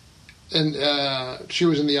 and she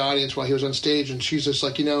was in the audience while he was on stage, and she's just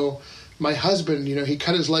like, my husband, he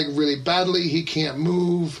cut his leg really badly. He can't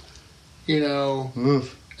move,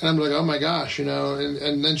 Oof. And I'm like, oh my gosh,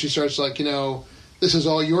 and then she starts like, this is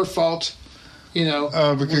all your fault. You know?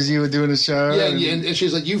 Oh, because you were doing a show? Yeah, and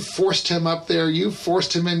she's like, you forced him up there. You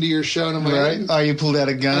forced him into your show. And I'm like... Right? Oh, you pulled out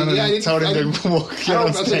a gun and told him to walk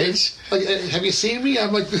on stage? Like, have you seen me?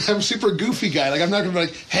 I'm a super goofy guy. Like, I'm not going to be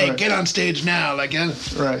like, hey, get on stage now. Like,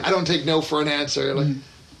 I don't take no for an answer. Like,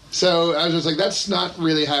 So I was just like, that's not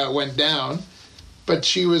really how it went down. But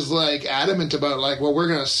she was, like, adamant about, like, well, we're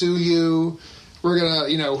going to sue you. We're gonna,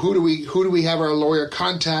 you know, who do we have our lawyer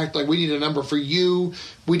contact? Like, we need a number for you.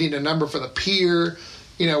 We need a number for the peer.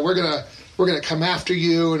 You know, we're gonna come after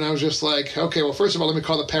you. And I was just like, okay, well, first of all, let me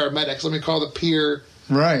call the paramedics. Let me call the peer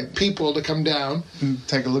people to come down and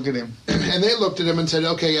take a look at him. And they looked at him and said,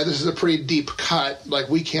 okay, yeah, this is a pretty deep cut. Like,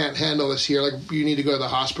 we can't handle this here. Like, you need to go to the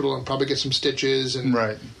hospital and probably get some stitches. And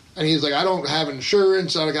and he's like, I don't have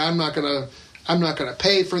insurance. So, like, I'm not gonna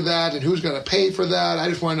pay for that, and who's gonna pay for that? I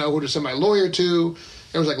just want to know who to send my lawyer to.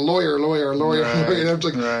 It was like lawyer. And I was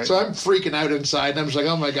like, so I'm freaking out inside, and I'm just like,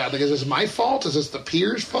 oh my god, like, is this my fault? Is this the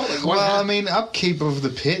peer's fault? Like, I mean, upkeep of the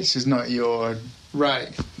pitch is not your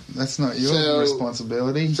That's not your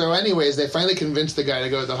responsibility. So, anyways, they finally convinced the guy to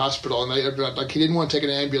go to the hospital, and he didn't want to take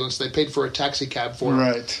an ambulance. They paid for a taxi cab for him.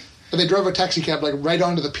 Right. And they drove a taxi cab, like, right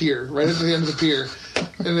onto the pier, right into the end of the pier.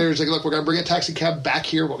 And they were like, look, we're going to bring a taxi cab back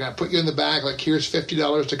here. We're going to put you in the back. Like, here's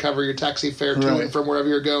 $50 to cover your taxi fare to and from wherever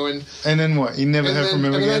you're going. And then what? You never heard from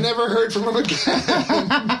him again? And I never heard from him again.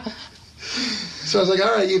 So I was like,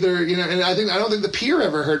 all right, either, you know, and I don't think the peer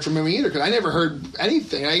ever heard from him either, because I never heard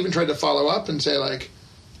anything. I even tried to follow up and say, like...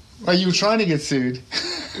 Are you trying to get sued?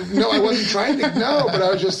 No, I wasn't trying to. No, but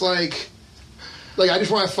I was just like, I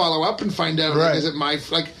just want to follow up and find out, like, is it my...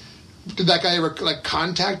 Like, did that guy ever, like,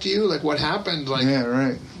 contact you? Like, what happened? Like, yeah,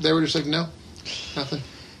 right. They were just like, no, nothing.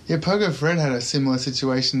 Yeah, Pogo Fred had a similar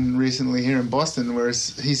situation recently here in Boston, where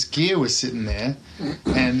his gear was sitting there,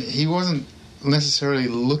 and he wasn't necessarily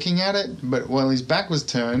looking at it, but while his back was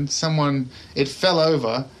turned, it fell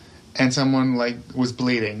over, and someone, like, was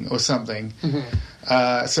bleeding or something.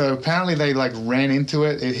 So apparently they, like, ran into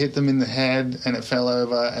it. It hit them in the head, and it fell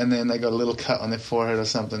over, and then they got a little cut on their forehead or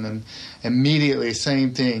something. And immediately,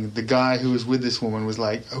 same thing. The guy who was with this woman was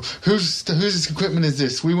like, oh, whose equipment is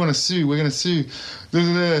this? We want to sue. We're going to sue.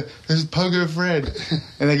 This is Pogo Fred.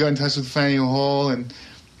 And they got in touch with Faneuil Hall, and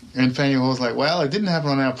Faneuil Hall's like, well, it didn't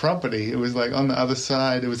happen on our property. It was, like, on the other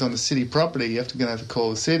side. It was on the city property. You have to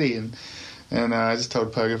call the city. And I just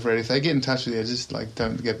told Pogo Fred, if they get in touch with you, just, like,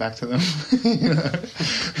 don't get back to them. You know,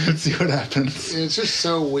 let's see what happens. It's just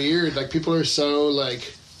so weird. Like, people are so,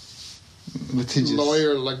 like, litigious,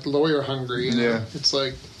 lawyer hungry. You know? Yeah, it's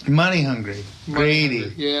like money hungry, greedy.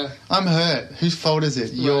 Hungry. Yeah, I'm hurt. Whose fault is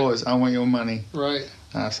it? Yours. I want your money. Right,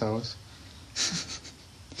 assholes.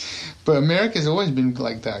 But America's always been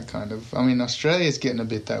like that, kind of. I mean, Australia's getting a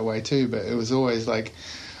bit that way too. But it was always like.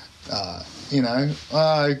 You know,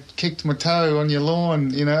 I kicked my toe on your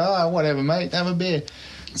lawn, you know, whatever, mate, have a beer.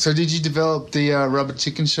 So did you develop the Rubber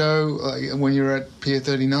Chicken show when you were at Pier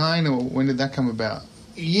 39, or when did that come about?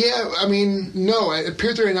 Yeah, I mean, no, at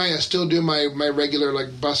Pier 39 I still do my regular,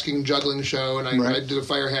 like, busking, juggling show, and I do the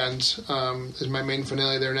Fire Hands as my main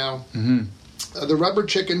finale there now. The Rubber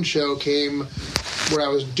Chicken show came where I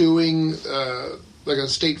was doing, like, a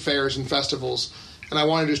state fairs and festivals, and I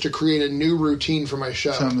wanted just to create a new routine for my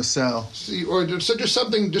show. Something to sell. Or just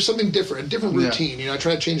something different, a different routine. You know, I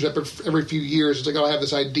try to change it up every few years. It's like, oh, I have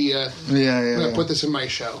this idea. I'm going to put this in my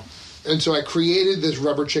show. And so I created this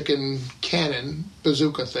Rubber Chicken cannon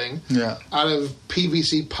bazooka thing out of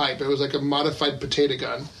PVC pipe. It was like a modified potato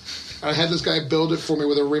gun. And I had this guy build it for me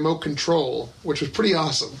with a remote control, which was pretty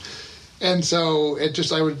awesome. And so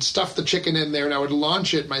I would stuff the chicken in there, and I would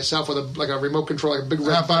launch it myself with a remote control, like a big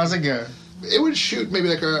red How far does it go? It would shoot maybe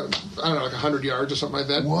like 100 yards or something like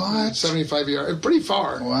that. What? 75 yards. Pretty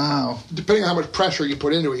far. Wow. Depending on how much pressure you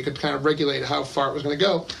put into it, you could kind of regulate how far it was going to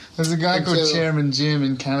go. There's a guy called Chairman Jim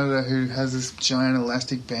in Canada who has this giant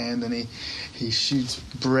elastic band, and he shoots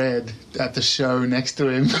bread at the show next to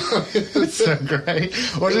him. It's so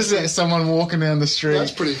great. Or just someone walking down the street.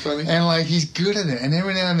 That's pretty funny. And, like, he's good at it. And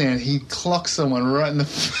every now and then he clocks someone right in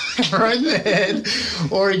the head,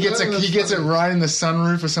 or he gets it right in the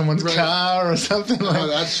sunroof of someone's car or something. Oh,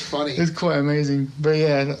 that's funny. It's quite amazing. But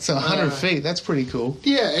yeah, so 100 feet. That's pretty cool.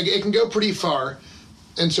 Yeah, it can go pretty far.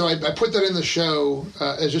 And so I put that in the show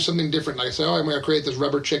as just something different. Like I said, I'm going to create this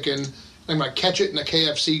Rubber Chicken. I'm going to catch it in a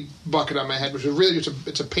KFC bucket on my head, which is really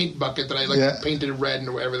it's a paint bucket that I painted red and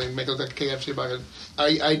everything, make it look like a KFC bucket.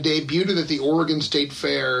 I debuted it at the Oregon State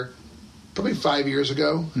Fair probably 5 years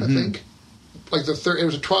ago, I think. Like it was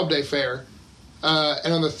a 12-day fair.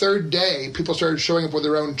 And on the third day, people started showing up with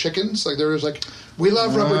their own chickens. Like, there was like, we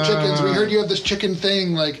love rubber chickens. We heard you have this chicken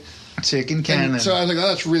thing. Like, chicken cannon. So I was like, oh,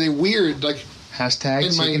 that's really weird. Like,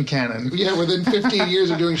 Hashtag chicken cannon. Yeah, within 15 years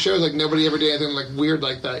of doing shows, like nobody ever did anything like weird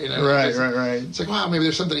like that. Right. It's like, wow, maybe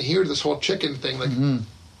there's something here to this whole chicken thing. Like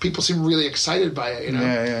people seem really excited by it.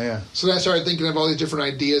 Yeah. So then I started thinking of all these different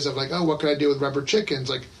ideas of like, oh, what could I do with rubber chickens?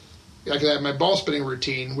 Like I could have my ball spinning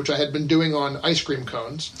routine, which I had been doing on ice cream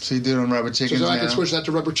cones. So you do it on rubber chickens So now. I could switch that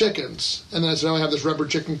to rubber chickens. And then I said, oh, I have this rubber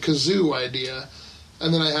chicken kazoo idea.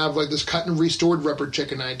 And then I have like this cut and restored rubber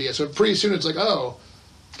chicken idea. So pretty soon it's like, oh,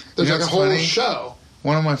 there's like a whole funny? show.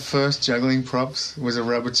 One of my first juggling props was a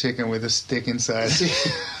rubber chicken with a stick inside.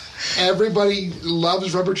 Everybody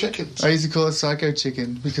loves rubber chickens. I used to call it Psycho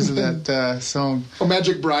Chicken because of that song. Well,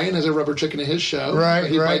 Magic Brian has a rubber chicken in his show. Right,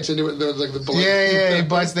 he bites into it. There's like the blood. Yeah, he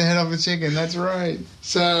bites the head off the chicken. That's right.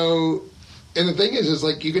 So, and the thing is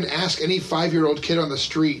like you can ask any 5-year-old kid on the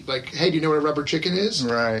street, like, hey, do you know what a rubber chicken is?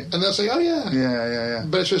 Right. And they'll say, oh, yeah. Yeah.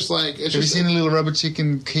 But it's just like... Have you seen the little rubber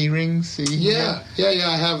chicken key rings? Yeah.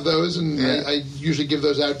 I have those, and I usually give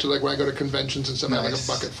those out to, like, when I go to conventions and stuff. Nice. I have like a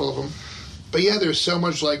bucket full of them. But yeah, there's so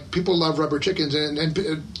much, like, people love rubber chickens, and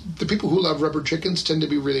the people who love rubber chickens tend to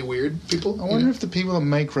be really weird people. I wonder if the people that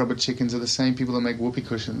make rubber chickens are the same people that make whoopee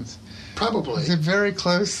cushions. Probably. They're very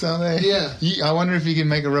close, aren't they? Yeah. I wonder if you can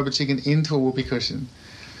make a rubber chicken into a whoopee cushion.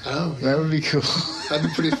 Oh, yeah. That would be cool. That'd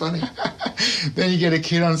be pretty funny. Then you get a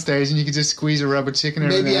kid on stage and you can just squeeze a rubber chicken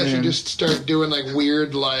every Maybe now I and should then. just start doing, like,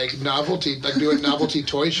 weird, like, novelty, like, do a novelty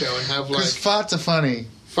toy show and have, like... Because farts are funny.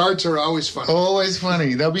 Farts are always funny. Always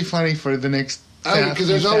funny. They'll be funny for the next... Because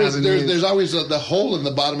there's always the hole in the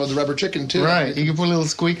bottom of the rubber chicken too. Right, you can put a little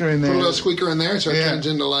squeaker in there. Put a little squeaker in there, so it turns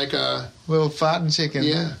into like a little farting chicken.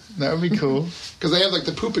 Yeah, that would be cool. Because they have like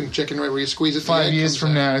the pooping chicken, right, where you squeeze it. 5 years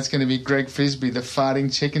from now, it's going to be Greg Frisbee, the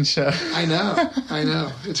farting chicken show. I know.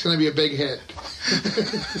 It's going to be a big hit.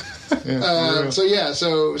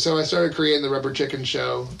 So I started creating the rubber chicken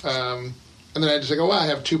show, and then I just like, I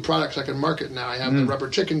have 2 products I can market now. I have the rubber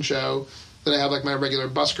chicken show. Then I have like my regular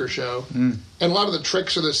Busker show, and a lot of the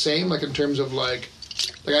tricks are the same. Like in terms of like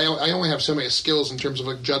I only have so many skills in terms of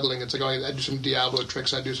like juggling. It's like I do some Diablo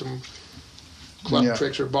tricks, I do some club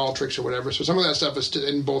tricks or ball tricks or whatever. So some of that stuff is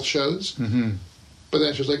in both shows. Mm-hmm. But then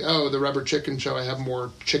it's just like, the rubber chicken show, I have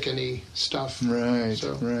more chickeny stuff. Right.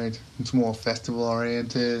 It's more festival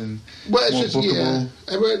oriented and more bookable. Yeah.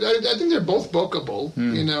 I think they're both bookable.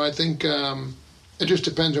 I think. It just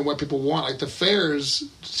depends on what people want. Like the fairs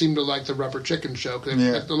seem to like the rubber chicken show because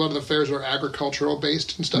a lot of the fairs are agricultural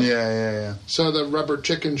based and stuff. Yeah. So the rubber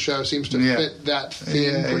chicken show seems to fit that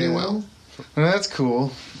theme pretty well. Well, that's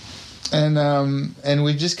cool. And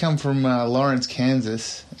we've just come from Lawrence,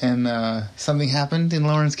 Kansas, and something happened in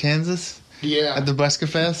Lawrence, Kansas. Yeah. At the Busker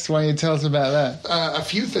Fest. Why don't you tell us about that? A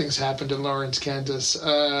few things happened in Lawrence, Kansas.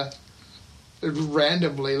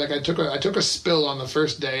 Randomly, like I took a spill on the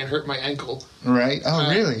first day and hurt my ankle. Right? Oh,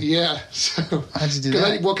 really? Yeah. So how'd you do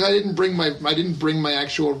that? Cause I didn't bring my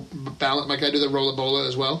actual balance. Like I do the rollabola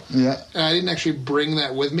as well. Yeah. And I didn't actually bring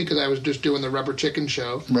that with me because I was just doing the rubber chicken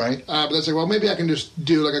show. Right. But that's like, well, maybe I can just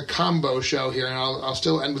do like a combo show here, and I'll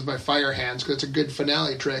still end with my fire hands because it's a good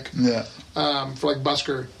finale trick. Yeah. For like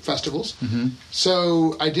Busker festivals. Mm-hmm.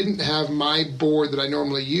 So I didn't have my board that I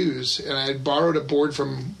normally use, and I had borrowed a board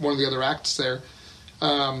from one of the other acts there.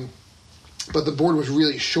 But the board was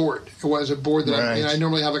really short. It was a board that I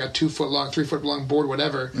normally have like a 2 foot long, 3 foot long board,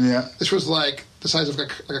 whatever. Yeah. This was like the size of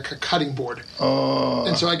like a cutting board. Oh.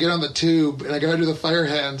 And so I get on the tube and I go to do the fire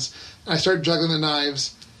hands, and I start juggling the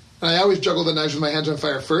knives. And I always juggle the knives with my hands on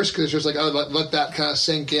fire first because it's just like, let that kind of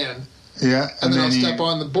sink in. Yeah, and then I'll step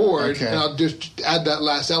on the board and I'll just add that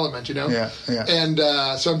last element, Yeah. And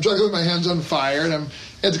so I'm juggling my hands on fire, and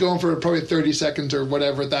it's going for probably 30 seconds or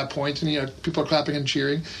whatever at that point, and people are clapping and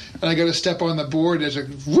cheering. And I go to step on the board, and it's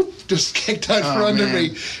like whoop, just kicked out from under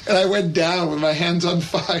me, and I went down with my hands on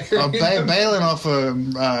fire. Oh, bailing off a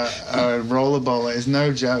rollerbola is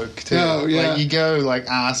no joke, too. No, yeah. Like you go like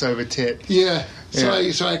ass over tit. Yeah.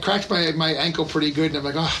 So I cracked my ankle pretty good, and I'm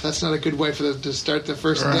like, that's not a good way to start the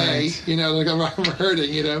first day. Like I'm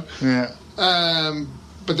hurting, Yeah.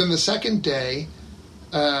 But then the second day,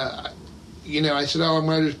 I said, I'm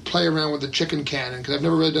going to just play around with the chicken cannon because I've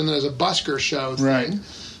never really done that as a Busker show thing. Right.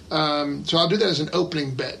 So I'll do that as an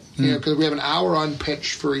opening bit, because we have an hour on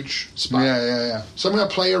pitch for each spot. Yeah. So I'm going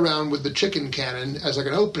to play around with the chicken cannon as like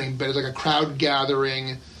an opening bit, as like a crowd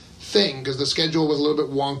gathering thing, because the schedule was a little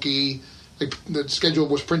bit wonky. Like the schedule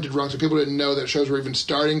was printed wrong, so people didn't know that shows were even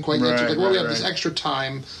starting quite yet. So we have this extra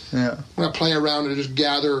time. Yeah. I'm going to play around and just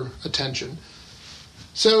gather attention.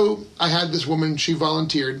 So I had this woman, she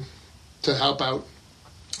volunteered to help out.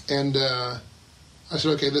 And I said,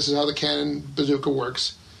 okay, this is how the cannon bazooka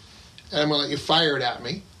works. And I'm going to let you fire it at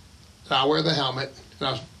me. And I'll wear the helmet. And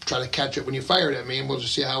I'll try to catch it when you fire it at me, and we'll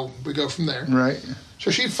just see how we go from there. Right.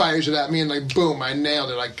 So she fires it at me, and like, boom, I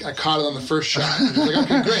nailed it. Like, I caught it on the first shot. And she's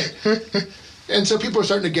like, okay, great. And so people are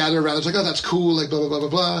starting to gather around. It's like, oh, that's cool, like, blah, blah, blah, blah,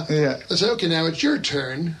 blah. Yeah. I said, okay, now it's your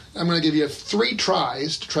turn. I'm going to give you 3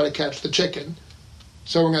 tries to try to catch the chicken.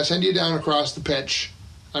 So I'm going to send you down across the pitch.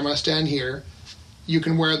 I'm going to stand here. You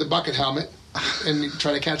can wear the bucket helmet and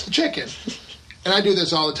try to catch the chicken. And I do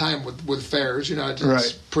this all the time with fairs. You know, it's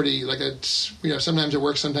right. pretty, like, it's, you know, sometimes it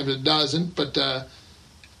works, sometimes it doesn't. But,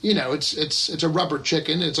 you know, it's a rubber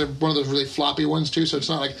chicken. It's one of those really floppy ones, too. So it's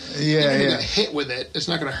not like, even if you get hit with it, it's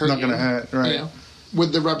not going to hurt you. Not going to hurt, right. You know?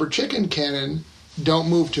 With the rubber chicken cannon, don't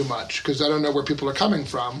move too much, because I don't know where people are coming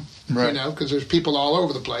from. Right. You know, because there's people all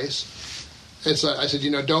over the place. It's I said, you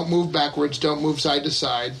know, don't move backwards, don't move side to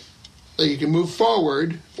side. Like, you can move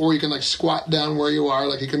forward, or you can, like, squat down where you are.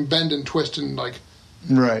 Like, you can bend and twist and, like,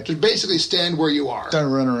 right. Just basically stand where you are.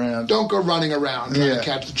 Don't run around. Don't go running around trying to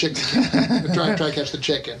catch the chicken. try to catch the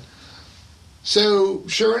chicken. So,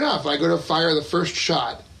 sure enough, I go to fire the first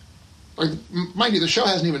shot. Like, mind you, the show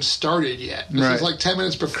hasn't even started yet. This is like 10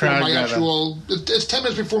 minutes before It's 10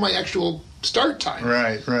 minutes before my actual start time.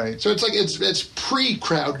 Right, right. So it's like it's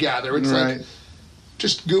pre-crowd gather. It's like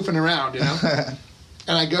just goofing around, you know.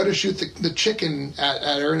 And I go to shoot the chicken at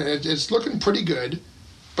her, and it's looking pretty good.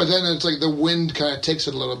 But then it's like the wind kind of takes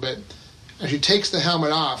it a little bit. And she takes the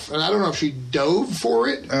helmet off. And I don't know if she dove for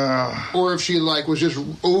it or if she, like, was just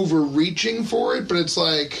overreaching for it. But it's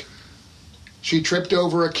like she tripped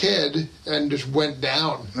over a kid and just went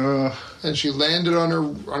down. And she landed on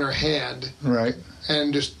her hand. Right.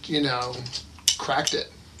 And just, you know, cracked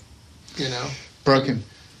it. You know? Broken.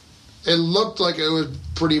 It looked like it was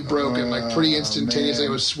pretty broken, like pretty instantaneously. It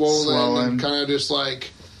was swollen. And kind of just like,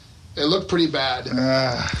 it looked pretty bad.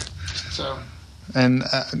 So. And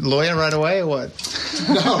lawyer right away or what?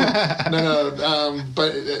 No.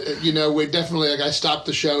 But, you know, we definitely, like, I stopped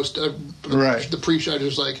the show, the pre-show,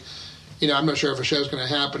 just like, you know, I'm not sure if a show's going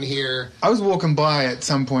to happen here. I was walking by at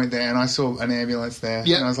some point there, and I saw an ambulance there.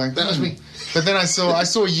 Yeah, and I was like, that was me. But then I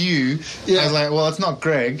saw you. Yeah. I was like, well, it's not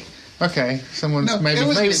Greg. Okay,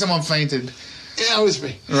 maybe someone fainted. Yeah, it was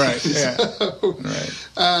me. Right. Yeah. So,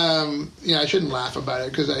 right. Yeah, I shouldn't laugh about it,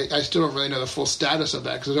 because I still don't really know the full status of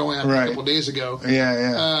that, because it only happened a couple days ago.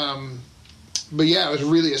 Yeah. But yeah, it was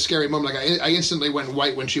really a scary moment. Like, I instantly went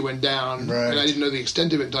white when she went down, and I didn't know the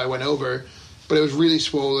extent of it until I went over. But it was really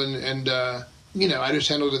swollen, and you know, I just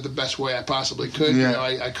handled it the best way I possibly could. Yeah.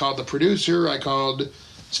 You know, I called the producer, I called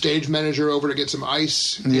stage manager over to get some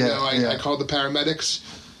ice. You know, I called the paramedics.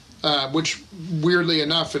 Which, weirdly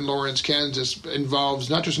enough, in Lawrence, Kansas,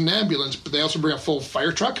 involves not just an ambulance, but they also bring a full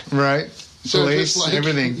fire truck. Right. So police, it's like,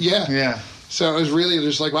 everything. Yeah. So it was really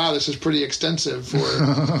just like, wow, this is pretty extensive for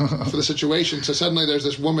the situation. So suddenly there's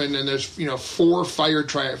this woman, and there's, you know, 4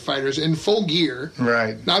 firefighters in full gear.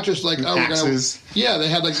 Right. Not just like, axes. They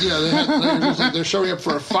had, like, you know, they're showing up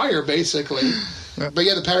for a fire, basically. But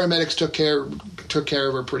yeah, the paramedics took care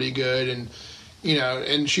of her pretty good, and, you know,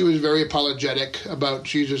 and she was very apologetic about,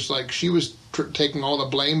 she was taking all the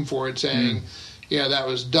blame for it, saying, yeah, that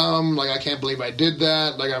was dumb, like, I can't believe I did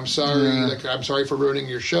that, like, I'm sorry, like, I'm sorry for ruining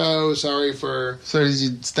your show, sorry for... So did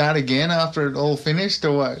you start again after it all finished,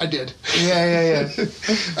 or what? I did. Yeah.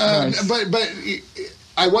 Nice. But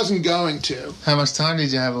I wasn't going to. How much time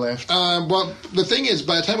did you have left? Well, the thing is,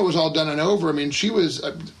 by the time it was all done and over, I mean, she was...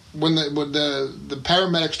 when the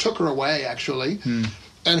paramedics took her away, actually...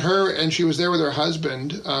 And she was there with her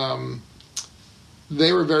husband.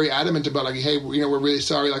 They were very adamant about, like, hey, you know, we're really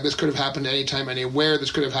sorry. Like, this could have happened anytime, anywhere. This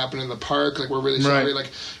could have happened in the park. Like, we're really sorry.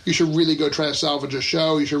 Like, you should really go try to salvage a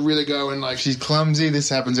show. You should really go and, like... She's clumsy. This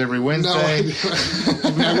happens every Wednesday. No,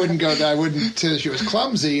 I mean, I wouldn't say she was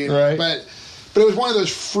clumsy. Right. But it was one of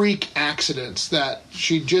those freak accidents that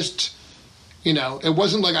she just... You know, it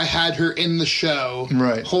wasn't like I had her in the show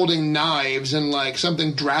holding knives and, like,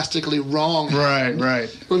 something drastically wrong happened. Right.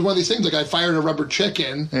 It was one of these things, like, I fired a rubber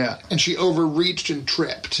chicken and she overreached and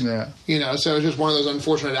tripped. Yeah. You know, so it was just one of those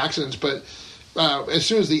unfortunate accidents. But as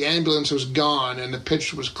soon as the ambulance was gone and the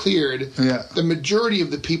pitch was cleared, the majority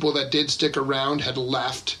of the people that did stick around had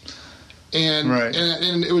left. And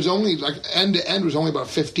it was only, like, end to end was only about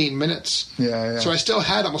 15 minutes. Yeah. So I still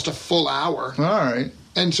had almost a full hour. All right.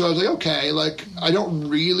 And so I was like, okay, like, I don't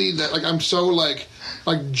really, like, I'm so, like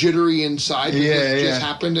jittery inside because this just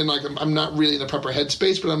happened, and, like, I'm not really in the proper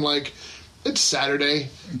headspace, but I'm like, it's Saturday.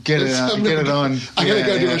 Get it on. I gotta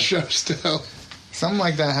go do a show still. Something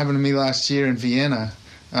like that happened to me last year in Vienna.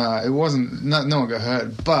 It wasn't, no one got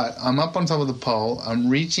hurt, but I'm up on top of the pole, I'm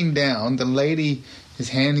reaching down, the lady is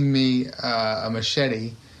handing me a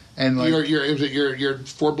machete, And like, was it your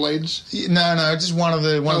 4 blades? No, just one of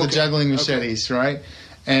the juggling machetes, right?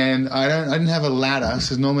 And I didn't have a ladder,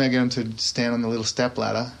 so normally I get them to stand on the little step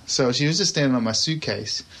ladder. So she was just standing on my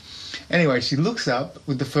suitcase. Anyway, she looks up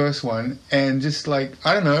with the first one and just like,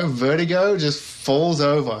 I don't know, vertigo, just falls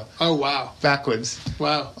over. Oh, wow. Backwards.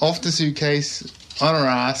 Wow. Off the suitcase, on her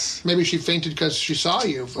ass. Maybe she fainted because she saw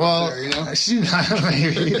you there, you know?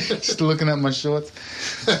 Maybe. Just looking at my shorts.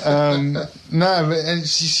 No, but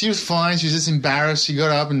she was fine. She was just embarrassed. She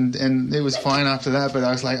got up and it was fine after that. But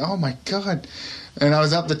I was like, oh, my God. And I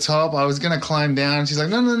was up the top. I was going to climb down. She's like,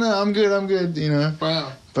 no, I'm good, you know.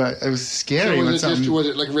 Wow. But it was scary. So was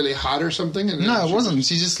it like really hot or something? No, it wasn't.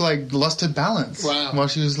 She just like lost her balance while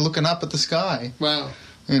she was looking up at the sky. Wow.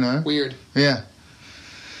 You know? Weird. Yeah.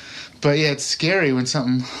 But yeah, it's scary when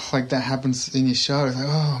something like that happens in your show. It's like,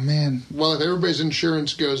 oh, man. Well, if everybody's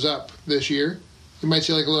insurance goes up this year, you might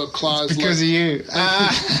see like a little clause. It's because of you.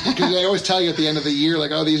 Because they always tell you at the end of the year,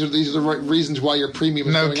 like, oh, these are the right reasons why your premium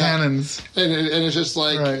is going cannons. up. And it's just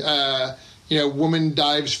like, right. Woman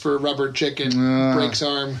dives for rubber chicken, breaks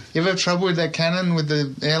arm. You ever have trouble with that cannon with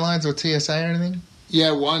the airlines or TSA or anything?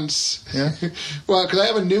 Yeah, once. Yeah? Well, because I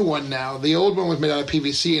have a new one now. The old one was made out of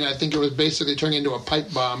PVC, and I think it was basically turning into a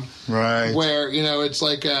pipe bomb. Right. Where, it's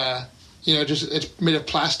like, it's made of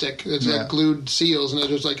plastic. It's like glued seals, and it's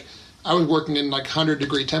just like, I was working in like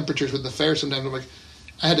 100-degree temperatures with the fair sometimes. I'm like,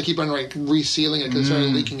 I had to keep on like resealing it because it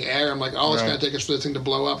started leaking air. I'm like, all it's going to take is for this thing to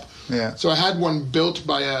blow up. Yeah. So I had one built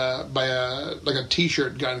by a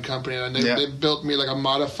T-shirt gun company, and they built me like a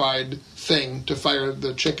modified thing to fire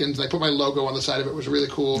the chickens. They put my logo on the side of it. It was really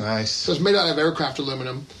cool. Nice. So it's made out of aircraft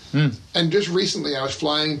aluminum. And just recently, I was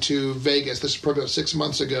flying to Vegas. This is probably about 6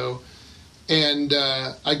 months ago, and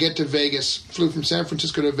I get to Vegas. Flew from San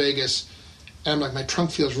Francisco to Vegas, and I'm like, my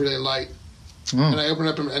trunk feels really light. And I open it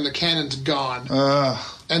up, and the cannon's gone.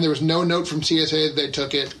 And there was no note from TSA that they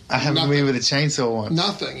took it. I haven't been with a chainsaw once.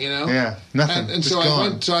 Nothing, you know? Yeah, nothing. And so I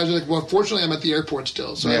went, so I was like, well, fortunately, I'm at the airport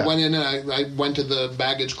still. So I went in, and I went to the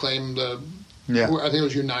baggage claim, I think it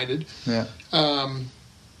was United. Yeah. And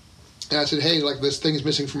I said, hey, like, this thing is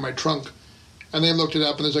missing from my trunk. And they looked it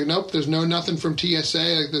up, and it's like, nope, there's nothing from TSA.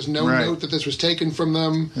 Like, there's no note that this was taken from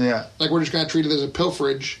them. Yeah. Like, we're just going to treat it as a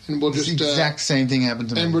pilferage, and we'll just... The exact same thing happened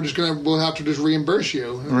to me. And we'll have to just reimburse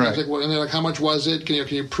you. And I was like, well, and they're like, how much was it? Can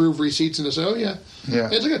you prove receipts? And I said, oh, yeah.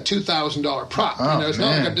 It's like a $2,000 prop. Oh, it's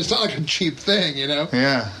not like a cheap thing, you know?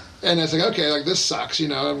 Yeah. And it's like, okay, like, this sucks, you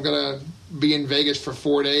know? I'm going to be in Vegas for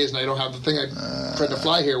 4 days, and I don't have the thing I tried to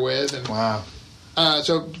fly here with. And, wow.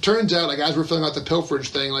 So it turns out, like, as we're filling out the pilferage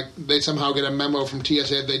thing, like, they somehow get a memo from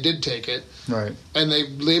TSA that they did take it. Right. And they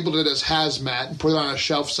labeled it as hazmat and put it on a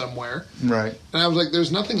shelf somewhere. Right. And I was like,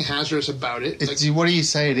 there's nothing hazardous about it. What do you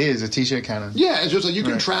say it is? A T-shirt cannon? Yeah, it's just like you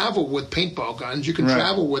can travel with paintball guns. You can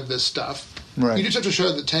travel with this stuff. Right. You just have to show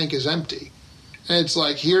that the tank is empty. And it's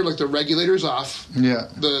like, here, like, the regulator's off. Yeah.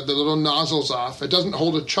 The little nozzle's off. It doesn't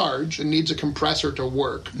hold a charge. It needs a compressor to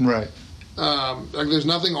work. Right. Like, there's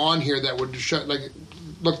nothing on here that would shut, like,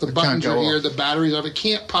 look, the buttons are here, the battery's off. It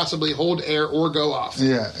can't possibly hold air or go off.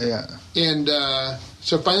 Yeah. And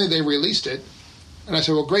so finally they released it. And I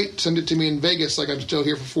said, well, great, send it to me in Vegas. Like, I'm still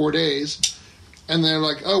here for 4 days. And they're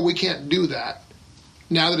like, oh, we can't do that.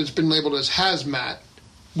 Now that it's been labeled as hazmat,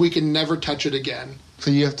 we can never touch it again. So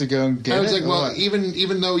you have to go and get it? I was like, well,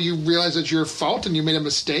 even though you realize it's your fault and you made a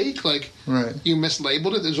mistake, like, you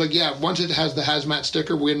mislabeled it, it's like, yeah, once it has the hazmat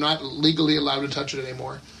sticker, we're not legally allowed to touch it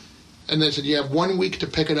anymore. And they said, you have 1 week to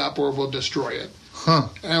pick it up or we'll destroy it. Huh.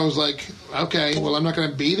 And I was like, okay, well, I'm not going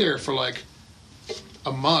to be there for like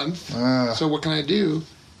a month. So what can I do?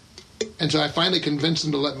 And so I finally convinced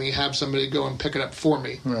them to let me have somebody go and pick it up for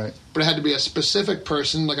me. Right. But it had to be a specific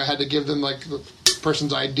person. Like, I had to give them like the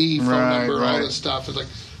person's ID, phone number, all this stuff. It's like,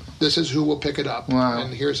 this is who will pick it up. Wow.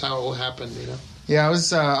 And here's how it will happen, you know? Yeah,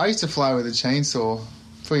 I used to fly with a chainsaw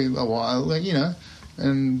for a while, like, you know.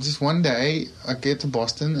 And just one day, I get to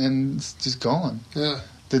Boston, and it's just gone. Yeah.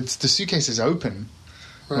 The suitcase is open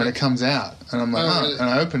when it comes out. And I'm like, really? And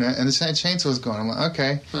I open it, and the chainsaw's gone. I'm like,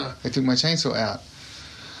 okay. They took my chainsaw out.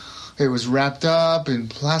 It was wrapped up in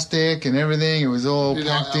plastic and everything. It was all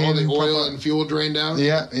packed in. All the oil and fuel drained out?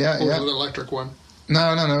 Yeah. Or was it an electric one?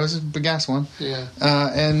 No, it was the gas one. Yeah.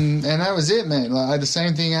 And that was it, man. Like, the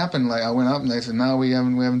same thing happened. Like, I went up and they said, no, we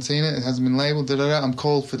haven't seen it. It hasn't been labeled. I'm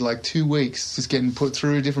called for like 2 weeks, just getting put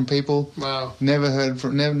through different people. Wow. Never heard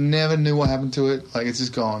from. Never knew what happened to it. Like, it's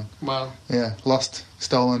just gone. Wow. Yeah, lost,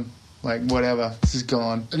 stolen, like whatever. It's just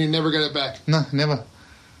gone. And you never got it back? No, never.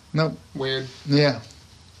 Nope. Weird. Yeah.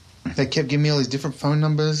 they kept giving me all these different phone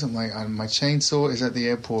numbers. I'm like, my chainsaw is at the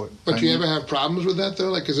airport. But do you ever have problems with that, though?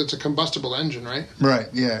 Like, because it's a combustible engine, right? Right,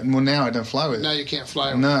 yeah. Well, now I don't fly with it. Now you can't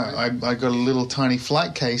fly with it. No, Right? I got a little tiny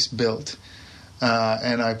flight case built,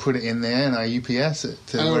 and I put it in there, and I UPS it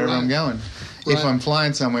to wherever I'm going. Right. If I'm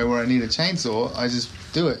flying somewhere where I need a chainsaw, I just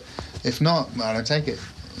do it. If not, I don't take it.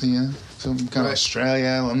 You know, so I'm going to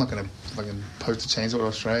Australia. Well, I'm not going to fucking post a chainsaw to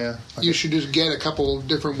Australia. You should just get a couple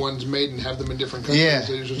different ones made and have them in different countries. Yeah,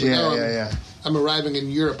 So you're just yeah. I'm arriving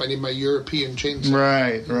in Europe. I need my European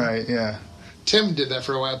chainsaw. Right, yeah. Tim did that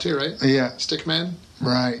for a while too, right? Yeah. Stickman.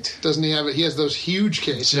 Right. Doesn't he have it? He has those huge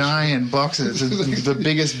cases. Giant boxes. The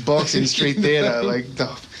biggest box in street theater. Like the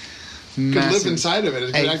Could live inside of it.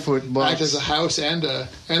 It could 8-foot box. act as a house and a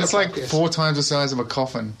It's like 4 times the size of a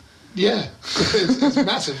coffin. Yeah. It's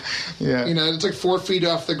massive. Yeah. You know, it's like 4 feet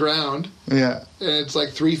off the ground. Yeah. And it's like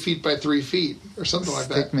 3 feet by 3 feet or something like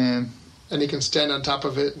that. Man. And he can stand on top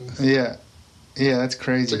of it. And Yeah, that's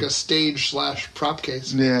crazy. it's like a stage / prop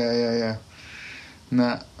case. Yeah.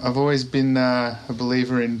 Nah, I've always been a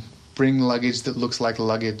believer in bring luggage that looks like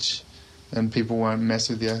luggage, and people won't mess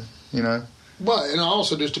with you. You know. Well, and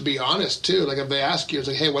also just to be honest too, like if they ask you, it's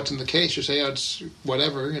like, hey, what's in the case? You say, oh, it's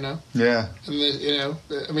whatever, you know. Yeah. And then, you know,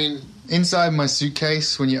 I mean, inside my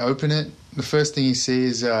suitcase, when you open it, the first thing you see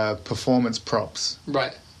is performance props.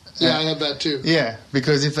 right. Yeah, I have that too. Yeah,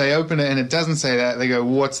 because if they open it and it doesn't say that, they go,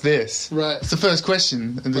 "What's this?" Right. It's the first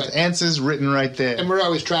question, and the answer's written right there. And we're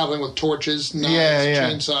always traveling with torches, knives,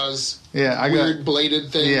 chainsaws, weird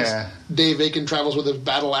bladed things. Yeah. Dave Aiken travels with a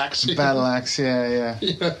battle axe. Battle axe, yeah.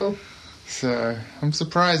 You know? So I'm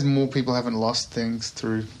surprised more people haven't lost things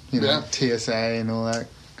through, TSA and all that.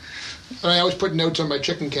 I always put notes on my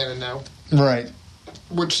chicken cannon now. Right.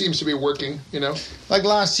 Which seems to be working, you know? Like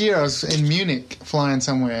last year, I was in Munich flying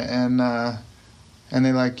somewhere, and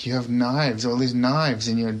they're like, you have knives, all these knives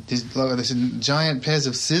in your... There's giant pairs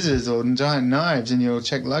of scissors or giant knives in your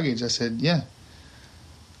checked luggage. I said, yeah.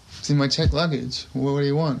 It's in my checked luggage. What do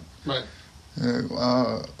you want? Right.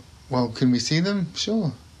 Well, can we see them?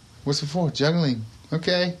 Sure. What's it for? Juggling.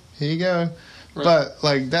 Okay, here you go. Right. But,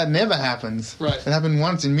 like, that never happens. Right. It happened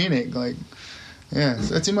once in Munich. Like, yeah,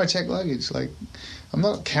 so it's in my checked luggage. Like... I'm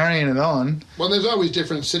not carrying it on. Well, there's always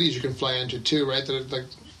different cities you can fly into, too, right? That are, like,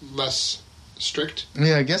 less strict.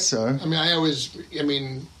 Yeah, I guess so. I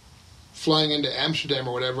mean, flying into Amsterdam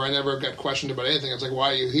or whatever, I never got questioned about anything. It's like,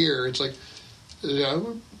 why are you here? It's like, you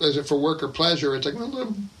know, is it for work or pleasure? It's like,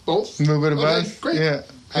 well, both. A little bit of both. Like, great. Yeah.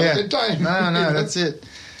 Have a good time. No, that's it.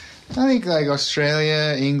 I think, like,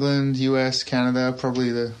 Australia, England, US, Canada,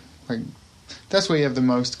 probably that's where you have the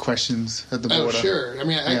most questions at the border. Oh, sure. I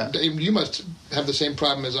mean, you must have the same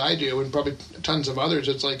problem as I do, and probably tons of others.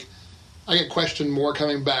 It's like, I get questioned more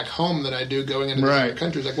coming back home than I do going into other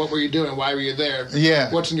countries. Like, what were you doing? Why were you there?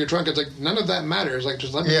 Yeah. What's in your trunk? It's like, none of that matters. Like,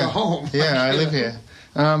 just let me go home. Yeah, I live here.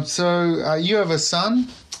 So, you have a son?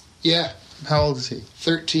 Yeah. How old is he?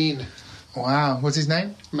 13. Wow. What's his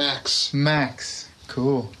name? Max.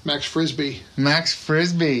 Cool. Max Frisbee. Max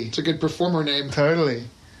Frisbee. It's a good performer name. Totally.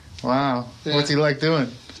 Wow. Yeah. What's he like doing?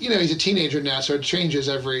 You know, he's a teenager now, so it changes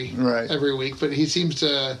every week. But he seems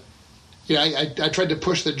to... You know, I tried to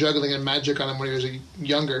push the juggling and magic on him when he was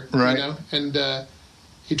younger. Right. You know? And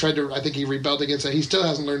he tried to... I think he rebelled against that. He still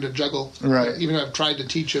hasn't learned to juggle. Right. Even though I've tried to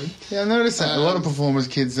teach him. Yeah, I noticed that. A lot of performers'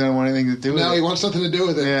 kids don't want anything to do with it. No, he wants nothing to do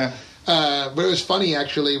with it. Yeah. But it was funny,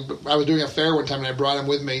 actually. I was doing a fair one time, and I brought him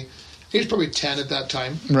with me. He was probably 10 at that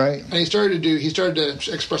time. Right. And he started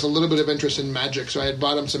to express a little bit of interest in magic. So I had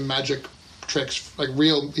bought him some magic tricks, like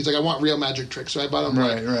real. He's like, I want real magic tricks. So I bought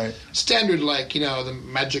him standard, like, you know, the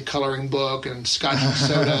magic coloring book and scotch and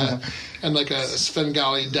soda and like a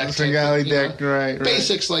Svengali deck. Right.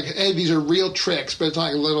 Basics, like, hey, these are real tricks, but it's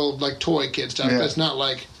not like little like toy kid stuff. Yeah. It's not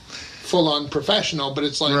like full on professional, but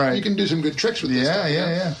it's like you can do some good tricks with this stuff.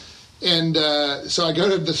 Yeah. And so I go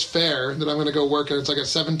to this fair that I'm going to go work at. It's like a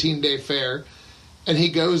 17-day fair. And he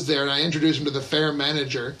goes there, and I introduce him to the fair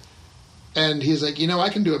manager. And he's like, you know, I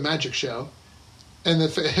can do a magic show. And I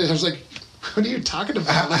was like, what are you talking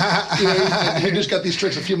about? Like, you know, he just got these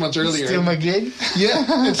tricks a few months earlier. Steal my gig? Yeah.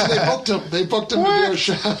 And so they booked him. They booked him to do a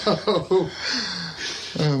show.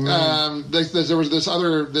 There was this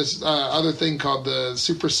other thing called the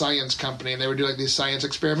Super Science Company, and they would do like these science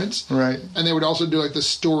experiments. Right. And they would also do like the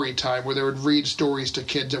story time where they would read stories to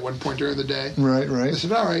kids at one point during the day. Right. They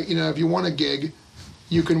said, all right, you know, if you want a gig,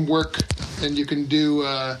 you can work and you can do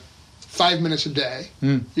 5 minutes a day.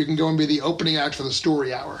 You can go and be the opening act for the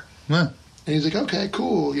story hour. Yeah. And he's like, okay,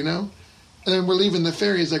 cool, you know. And then we're leaving the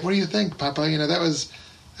fair. He's like, what do you think, Papa? You know, that was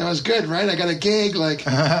That was good, right? I got a gig. Like,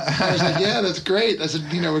 I was like, yeah, that's great. I said,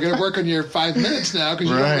 we're going to work on your 5 minutes now because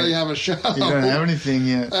you don't really have a show. You don't have anything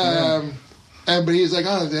yet. But he's like,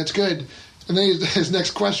 oh, that's good. And then his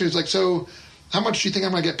next question is like, so how much do you think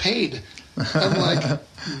I'm going to get paid? I'm like,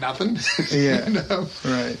 nothing. Yeah.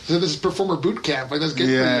 Right. So this is performer boot camp. Like, that's good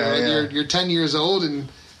for you. Like, you're 10 years old and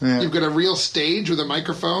you've got a real stage with a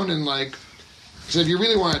microphone and like, so if you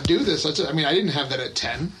really want to do this, I didn't have that at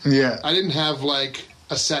 10. Yeah. I didn't have like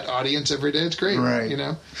a set audience every day. It's great. Right.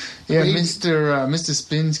 Yeah, Mr.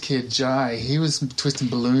 Spin's kid, Jai, he was twisting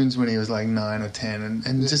balloons when he was like 9 or 10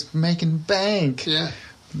 and just making bank. Yeah.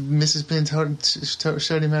 Mrs. Spin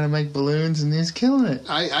showed him how to make balloons and he's killing it.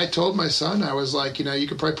 I told my son, I was like, you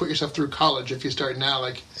could probably put yourself through college if you start now.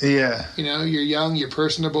 Like, yeah. You're young, you're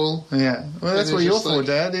personable. Yeah. Well, that's what you're for,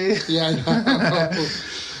 Dad. Yeah, I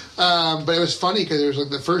know. But it was funny because it was like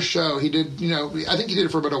the first show he did, I think he did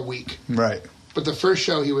it for about a week. Right. But the first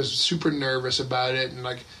show he was super nervous about it and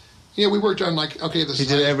like, we worked on like, okay, this he is...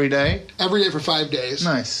 He did it every day? Every day for 5 days.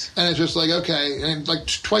 Nice. And it's just like, okay, and like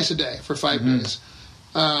twice a day for 5 days.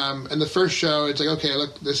 And the first show, it's like, okay,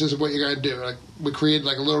 look, this is what you're going to do. Like, we created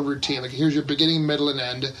like a little routine. Like, here's your beginning, middle, and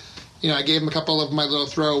end. I gave him a couple of my little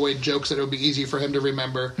throwaway jokes that it would be easy for him to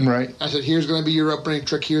remember. Right. I said, here's going to be your opening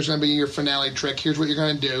trick. Here's going to be your finale trick. Here's what you're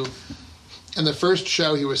going to do. And the first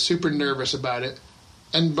show, he was super nervous about it.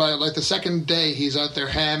 And by like the second day, he's out there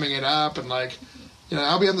hamming it up and like,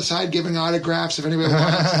 I'll be on the side giving autographs if anybody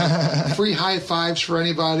wants. Free high fives for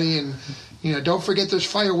anybody. And, don't forget there's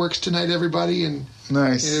fireworks tonight, everybody. And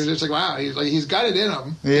nice. It was just like, wow, he's got it in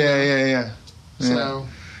him. Yeah. So,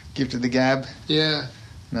 gifted the gab. Yeah.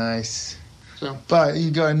 Nice. So, but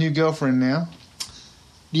you got a new girlfriend now.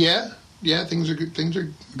 Yeah, things are good. Things are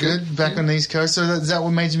good. Back on the East Coast. So is that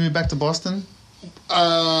what made you move back to Boston?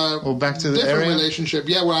 Or back to the different area? Relationship.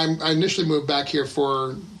 Yeah. Well, I initially moved back here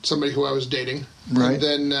for somebody who I was dating. Right.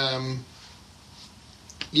 And then.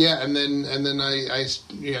 And then I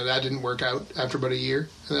that didn't work out after about a year,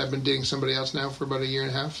 and I've been dating somebody else now for about a year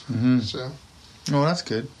and a half. Mm-hmm. So, that's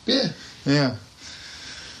good. Yeah.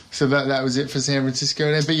 So that was it for San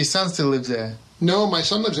Francisco, then? But your son still lives there? No, my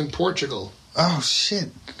son lives in Portugal. Oh shit!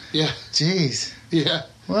 Yeah. Jeez. Yeah.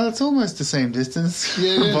 Well, it's almost the same distance.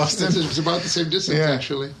 Yeah, from Boston. It's about the same distance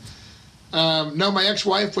actually. No, my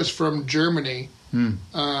ex-wife was from Germany,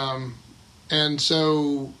 and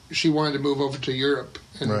so she wanted to move over to Europe.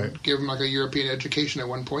 And give him like a European education at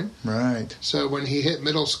one point. Right. So when he hit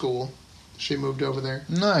middle school, she moved over there.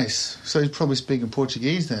 Nice. So he's probably speaking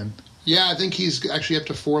Portuguese then? Yeah, I think he's actually up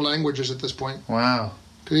to 4 languages at this point. Wow.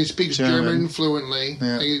 Because he speaks German fluently.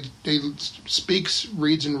 Yeah. He speaks,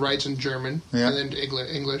 reads, and writes in German. Yeah. And then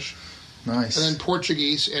English. Nice. And then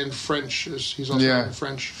Portuguese and French. He's also learning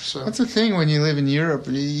French. So that's the thing when you live in Europe.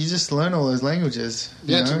 You just learn all those languages.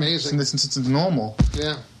 It's amazing. It's normal.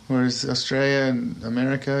 Yeah. Whereas Australia and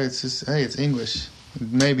America, it's just, hey, it's English.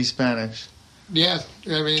 Maybe Spanish. Yeah.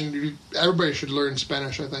 I mean, everybody should learn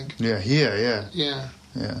Spanish, I think. Yeah, here, yeah.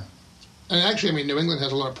 Yeah. And actually, New England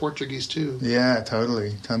has a lot of Portuguese, too. Yeah,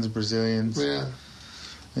 totally. Tons of Brazilians. Yeah.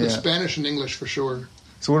 But Spanish and English, for sure.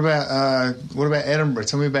 So what about Edinburgh?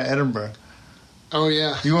 Tell me about Edinburgh. Oh,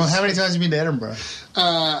 yeah. How many times have you been to Edinburgh?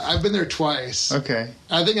 I've been there twice. Okay.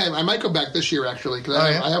 I think I might go back this year, actually, because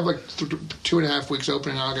I have like 2.5 weeks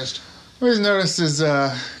open in August. I always noticed there's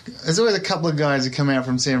always a couple of guys that come out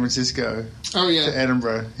from San Francisco to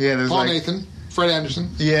Edinburgh. Yeah, there's Paul Nathan, Fred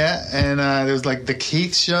Anderson. Yeah, and there was like the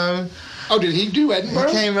Keith show. Oh, did he do Edinburgh?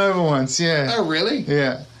 He came over once, yeah. Oh, really?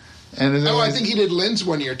 Yeah. And I think he did Linz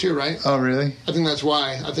one year, too, right? Oh, really? I think that's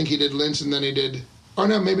why. I think he did Linz and then he did... Oh,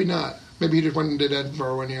 no, maybe not. Maybe he just went and did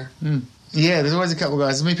Edinburgh one year. Mm. Yeah, there's always a couple of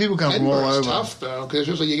guys. People come from all over. Edinburgh's tough, though, because it's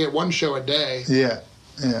just like you get one show a day. Yeah.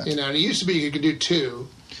 And it used to be you could do 2,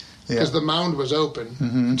 because the Mound was open.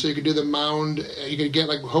 Mm-hmm. And so you could do the Mound. You could get,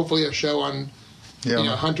 like, hopefully a show on,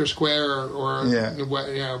 Hunter Square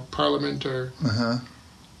or Parliament or... Uh-huh.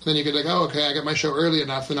 Then you could okay, I got my show early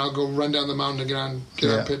enough, then I'll go run down the mountain and get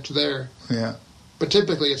on pitch there. Yeah. But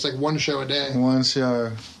typically it's like one show a day. One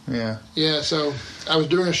show, yeah. Yeah, so I was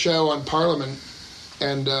doing a show on Parliament,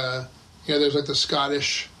 and there's like the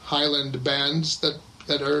Scottish Highland bands that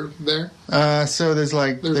are there. So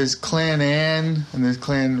there's Clan Anne and there's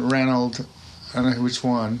Clan Ranald. I don't know which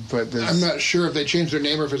one, but I'm not sure if they changed their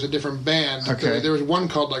name or if it's a different band. Okay. There was one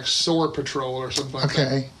called like Sore Patrol or something like that.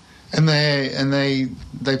 Okay. And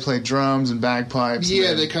they play drums and bagpipes.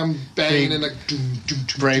 Yeah, they come banging and like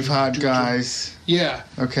Braveheart guys. Yeah.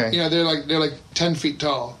 Okay. They're like 10 feet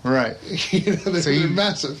tall. Right. They're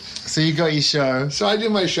massive. So you got your show. So I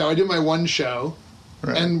did my show. I did my one show.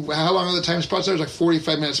 Right. And how long are the time spots? There was like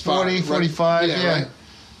 45-minute spots. 45, yeah. Right?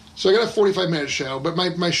 So I got a 45-minute show, but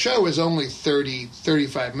my show is only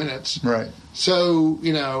 35 minutes. Right. So,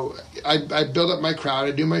 I build up my crowd,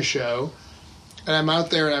 I do my show, and I'm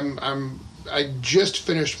out there and I just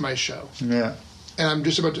finished my show. Yeah. And I'm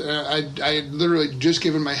just about to, I had literally just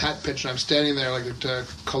given my hat pitch, and I'm standing there like to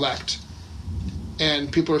collect.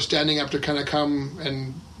 And people are standing up to kind of come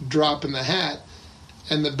and drop in the hat.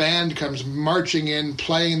 And the band comes marching in,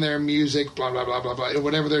 playing their music, blah, blah, blah, blah, blah,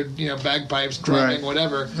 whatever their, bagpipes, drumming,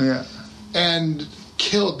 whatever. Yeah. And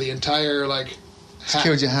killed the entire, hat. Just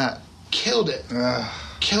killed your hat. Killed it. Ugh.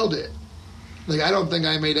 Killed it. Like, I don't think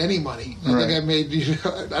I made any money. I think I made,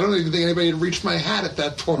 I don't even think anybody had reached my hat at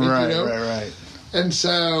that point, Right. And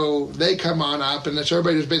so they come on up, and so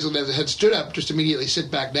everybody just basically had stood up, just immediately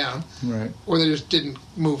sit back down. Right. Or they just didn't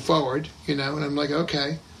move forward, and I'm like,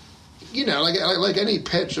 okay. Like any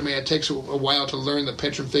pitch, I mean, it takes a while to learn the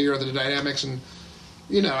pitch and figure out the dynamics, and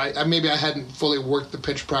maybe I hadn't fully worked the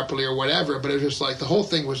pitch properly or whatever, but it was just like the whole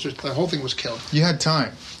thing was killed. You had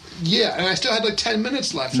time. Yeah, and I still had 10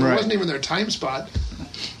 minutes left, so it wasn't even their time spot.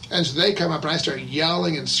 And so they come up, and I start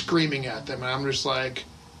yelling and screaming at them, and I'm just like,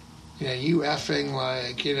 you effing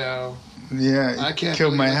Yeah, I can't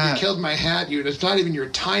killed my hat. You killed my hat. It's not even your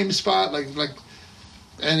time spot.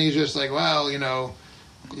 And he's just like, well,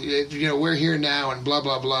 we're here now and blah,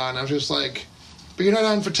 blah, blah. And I was just like, but you're not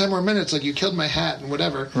on for 10 more minutes. Like, you killed my hat and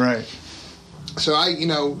whatever. Right. So I,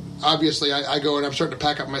 obviously I go and I'm starting to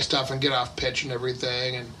pack up my stuff and get off pitch and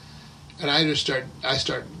everything. And I start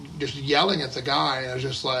just yelling at the guy. And I was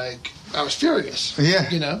just like, I was furious. Yeah.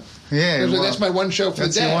 Yeah. Like, that's my one show for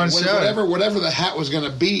the day. Your one show. Whatever the hat was going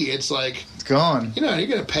to be, it's like, it's gone. You're going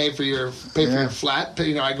to pay for your flat.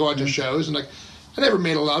 I go out to shows and I never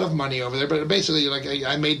made a lot of money over there, but basically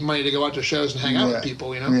I made money to go out to shows and hang out with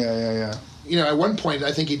people. Yeah. At one point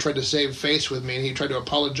I think he tried to save face with me and he tried to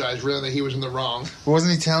apologize, really, that he was in the wrong.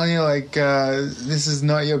 Wasn't he telling you this is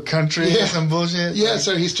not your country or some bullshit? Yeah.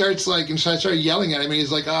 So he starts and so I started yelling at him and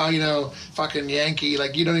he's like, oh, fucking Yankee,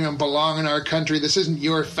 you don't even belong in our country. This isn't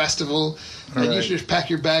your festival, and you should just pack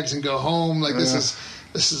your bags and go home.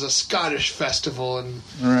 This is a Scottish festival, and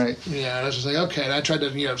and I was just like, okay. And I tried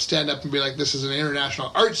to stand up and be like, this is an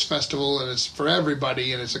international arts festival, and it's for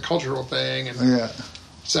everybody, and it's a cultural thing, and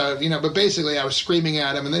so But basically, I was screaming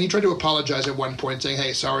at him, and then he tried to apologize at one point, saying,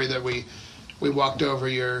 "Hey, sorry that we walked over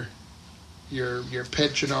your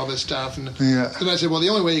pitch and all this stuff." And then I said, well, the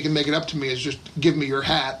only way you can make it up to me is just give me your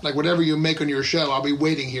hat. Whatever you make on your show, I'll be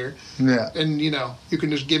waiting here. Yeah. And you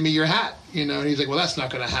can just give me your hat. And he's like, well, that's not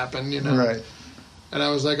going to happen. Right. And I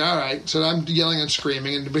was like, all right. So I'm yelling and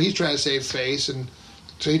screaming, but he's trying to save face. And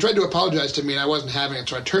so he tried to apologize to me, and I wasn't having it.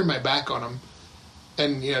 So I turned my back on him.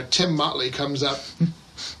 And, Tim Motley comes up,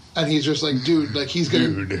 and he's just like, dude, he's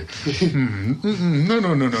going to... Dude. No.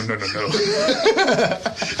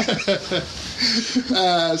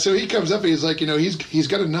 So he comes up, and he's like, he's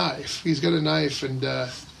got a knife. He's got a knife, and,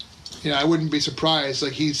 I wouldn't be surprised.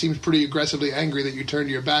 He seems pretty aggressively angry that you turned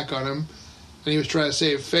your back on him. And he was trying to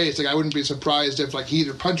save face. I wouldn't be surprised if he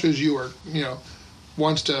either punches you or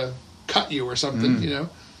wants to cut you or something.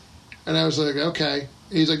 And I was like, okay. And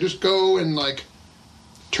he's like, just go and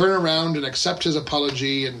turn around and accept his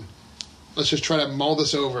apology, and let's just try to mull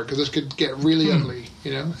this over because this could get really ugly.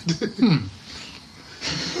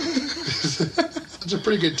 That's a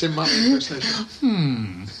pretty good Tim Motley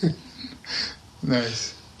impersonation.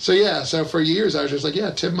 Nice. So for years I was just like,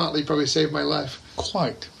 yeah, Tim Motley probably saved my life.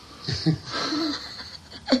 Quite.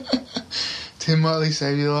 Tim Motley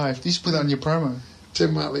saved your life. You should put that on your promo.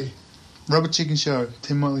 Tim Motley. Rubber Chicken Show.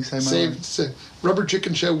 Tim Motley saved my life. Rubber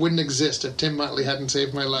Chicken Show wouldn't exist if Tim Motley hadn't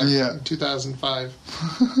saved my life in 2005.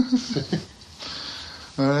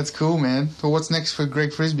 Well, that's cool, man. Well, what's next for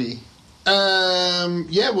Greg Frisbee?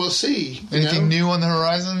 We'll see. Anything new on the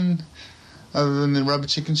horizon other than the Rubber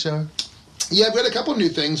Chicken Show? Yeah, I've got a couple new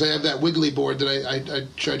things. I have that wiggly board that I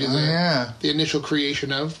showed you the initial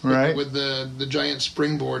creation of, with the giant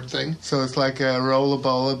springboard thing. So it's like a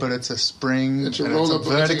rollabola, but it's a spring. It's a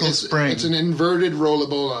vertical spring. It's an inverted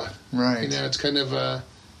rollabola. Right. It's kind of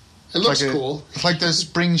it looks cool. It's like those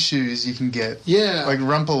spring shoes you can get. Yeah. Like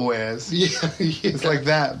Rumpel wears. Yeah. It's like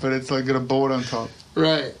that, but it's got a board on top.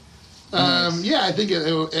 Right. Nice. I think it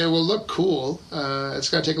will look cool. It's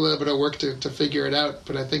going to take a little bit of work to figure it out,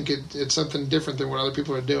 but I think it's something different than what other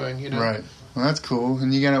people are doing. Right. Well, that's cool.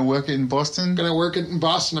 And you're going to work it in Boston? I'm going to work it in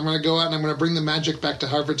Boston. I'm going to go out and I'm going to bring the magic back to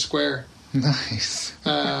Harvard Square. Nice.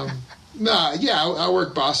 I'll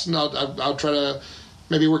work Boston. I'll try to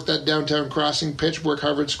maybe work that downtown crossing pitch, work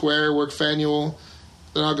Harvard Square, work Faneuil.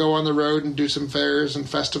 Then I'll go on the road and do some fairs and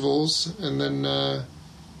festivals, and then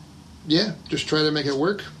just try to make it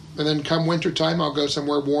work. And then come winter time, I'll go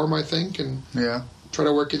somewhere warm, I think, and try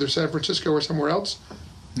to work either San Francisco or somewhere else.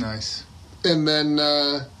 Nice. And then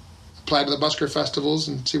apply to the Busker festivals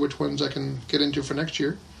and see which ones I can get into for next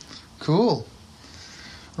year. Cool.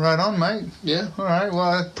 Right on, mate. Yeah. All right.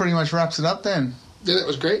 Well, that pretty much wraps it up then. Yeah, that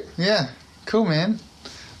was great. Yeah. Cool, man.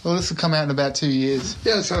 Well, this will come out in about 2 years.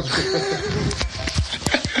 Yeah, that sounds good.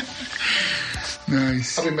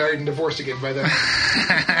 Nice. I'll be married and divorced again by then.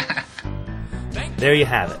 There you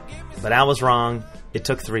have it. But Al was wrong. It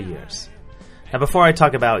took 3 years. Now, before I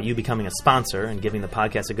talk about you becoming a sponsor and giving the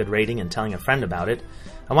podcast a good rating and telling a friend about it,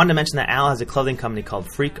 I wanted to mention that Al has a clothing company called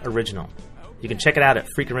Freak Original. You can check it out at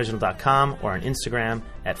freakoriginal.com or on Instagram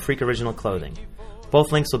at freakoriginalclothing.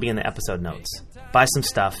 Both links will be in the episode notes. Buy some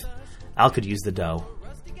stuff. Al could use the dough.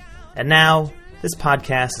 And now, this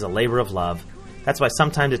podcast is a labor of love. That's why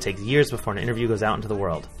sometimes it takes years before an interview goes out into the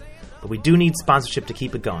world. But we do need sponsorship to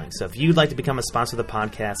keep it going. So if you'd like to become a sponsor of the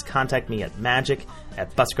podcast, contact me at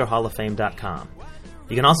magic@buskerhalloffame.com.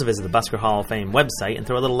 You can also visit the Busker Hall of Fame website and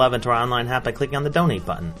throw a little love into our online hat by clicking on the donate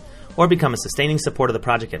button. Or become a sustaining supporter of the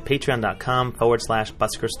project at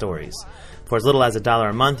patreon.com/Busker Stories. For as little as $1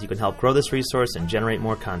 a month, you can help grow this resource and generate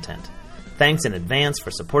more content. Thanks in advance for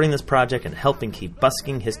supporting this project and helping keep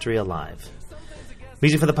busking history alive.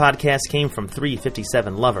 Music for the podcast came from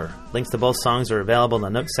 357 Lover. Links to both songs are available in the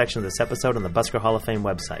notes section of this episode on the Busker Hall of Fame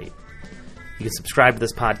website. You can subscribe to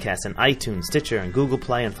this podcast in iTunes, Stitcher, and Google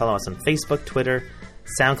Play, and follow us on Facebook, Twitter,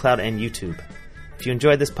 SoundCloud, and YouTube. If you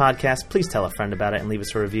enjoyed this podcast, please tell a friend about it and leave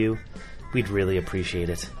us a review. We'd really appreciate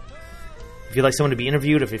it. If you'd like someone to be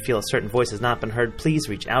interviewed, or if you feel a certain voice has not been heard, please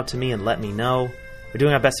reach out to me and let me know. We're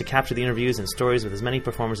doing our best to capture the interviews and stories with as many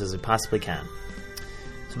performers as we possibly can.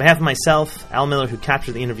 So on behalf of myself, Al Miller, who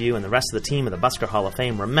captured the interview, and the rest of the team of the Busker Hall of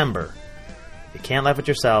Fame, remember, if you can't laugh at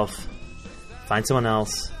yourself, find someone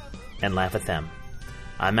else and laugh at them.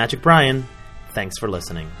 I'm Magic Brian. Thanks for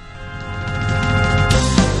listening.